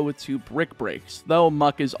safely KO with 2 Brick Breaks, though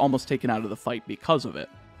Muck is almost taken out of the fight because of it.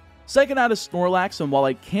 Second out is Snorlax, and while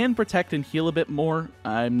I can protect and heal a bit more,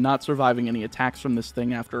 I'm not surviving any attacks from this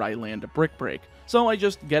thing after I land a Brick Break, so I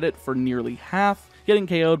just get it for nearly half, getting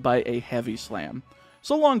KO'd by a Heavy Slam.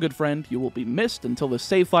 So long, good friend, you will be missed until the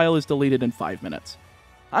save file is deleted in 5 minutes.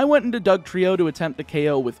 I went into Dugtrio to attempt the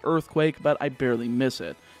KO with Earthquake, but I barely miss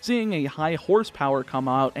it, seeing a high horsepower come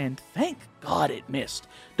out, and thank God it missed.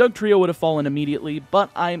 Dugtrio would have fallen immediately, but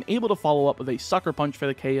I am able to follow up with a Sucker Punch for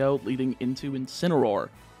the KO, leading into Incineroar.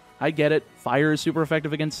 I get it, fire is super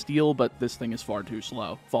effective against steel, but this thing is far too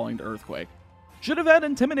slow, falling to Earthquake. Should have had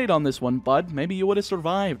Intimidate on this one, bud, maybe you would have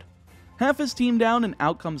survived. Half his team down, and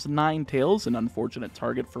out comes Ninetales, an unfortunate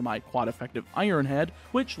target for my quad-effective Iron Head,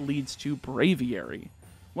 which leads to Braviary.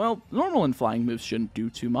 Well, normal and flying moves shouldn't do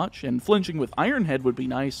too much, and flinching with Iron Head would be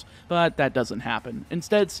nice, but that doesn't happen,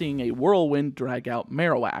 instead seeing a Whirlwind drag out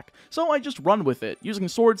Marowak, so I just run with it, using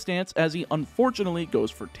Sword Stance as he unfortunately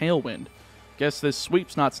goes for Tailwind. Guess this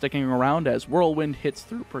sweep's not sticking around as Whirlwind hits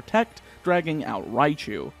through Protect, dragging out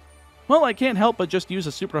Raichu. Well, I can't help but just use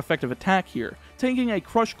a super effective attack here, taking a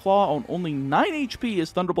Crush Claw on only 9 HP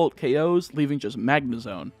as Thunderbolt KOs, leaving just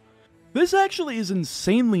Magnezone. This actually is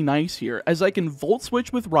insanely nice here, as I can Volt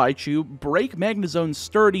Switch with Raichu, break Magnezone's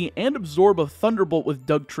Sturdy, and absorb a Thunderbolt with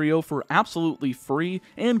Dugtrio for absolutely free,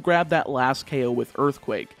 and grab that last KO with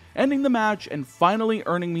Earthquake, ending the match and finally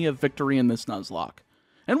earning me a victory in this Nuzlocke.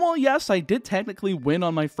 And while yes, I did technically win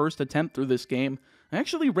on my first attempt through this game, I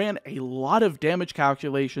actually ran a lot of damage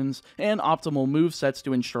calculations and optimal movesets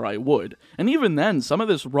to ensure I would, and even then, some of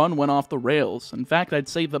this run went off the rails. In fact, I'd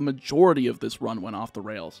say the majority of this run went off the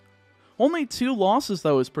rails. Only 2 losses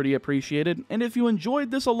though is pretty appreciated, and if you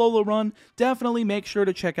enjoyed this Alola run, definitely make sure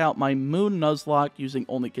to check out my Moon Nuzlocke using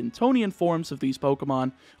only Cantonian forms of these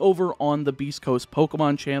Pokemon over on the Beast Coast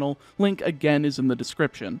Pokemon channel, link again is in the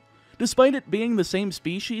description. Despite it being the same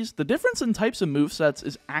species, the difference in types of movesets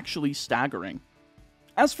is actually staggering.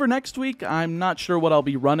 As for next week, I'm not sure what I'll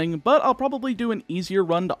be running, but I'll probably do an easier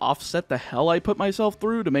run to offset the hell I put myself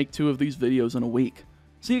through to make 2 of these videos in a week.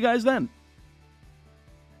 See you guys then!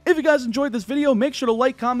 If you guys enjoyed this video, make sure to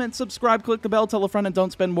like, comment, subscribe, click the bell, tell a friend, and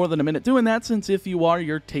don't spend more than a minute doing that, since if you are,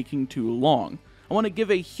 you're taking too long. I want to give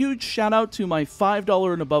a huge shout out to my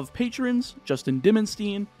 $5 and above patrons, Justin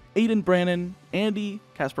Dimmenstein, Aiden Brannon, Andy,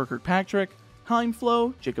 Casper Kirkpatrick,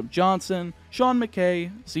 Heimflo, Jacob Johnson, Sean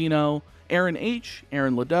McKay, Zeno, Aaron H.,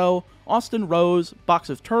 Aaron Ladeau, Austin Rose, Box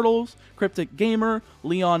of Turtles, Cryptic Gamer,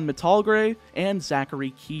 Leon Metalgray, and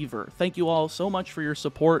Zachary Keever. Thank you all so much for your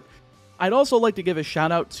support. I'd also like to give a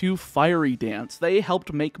shout out to Fiery Dance. They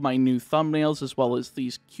helped make my new thumbnails as well as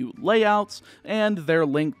these cute layouts, and their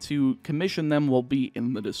link to commission them will be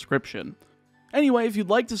in the description. Anyway, if you'd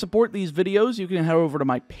like to support these videos, you can head over to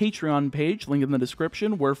my Patreon page, link in the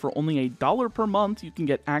description, where for only $1 per month, you can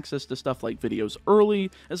get access to stuff like videos early,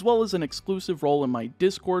 as well as an exclusive role in my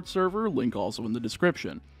Discord server, link also in the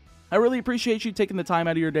description. I really appreciate you taking the time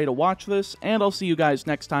out of your day to watch this, and I'll see you guys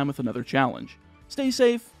next time with another challenge. Stay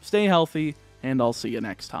safe, stay healthy, and I'll see you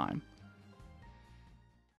next time.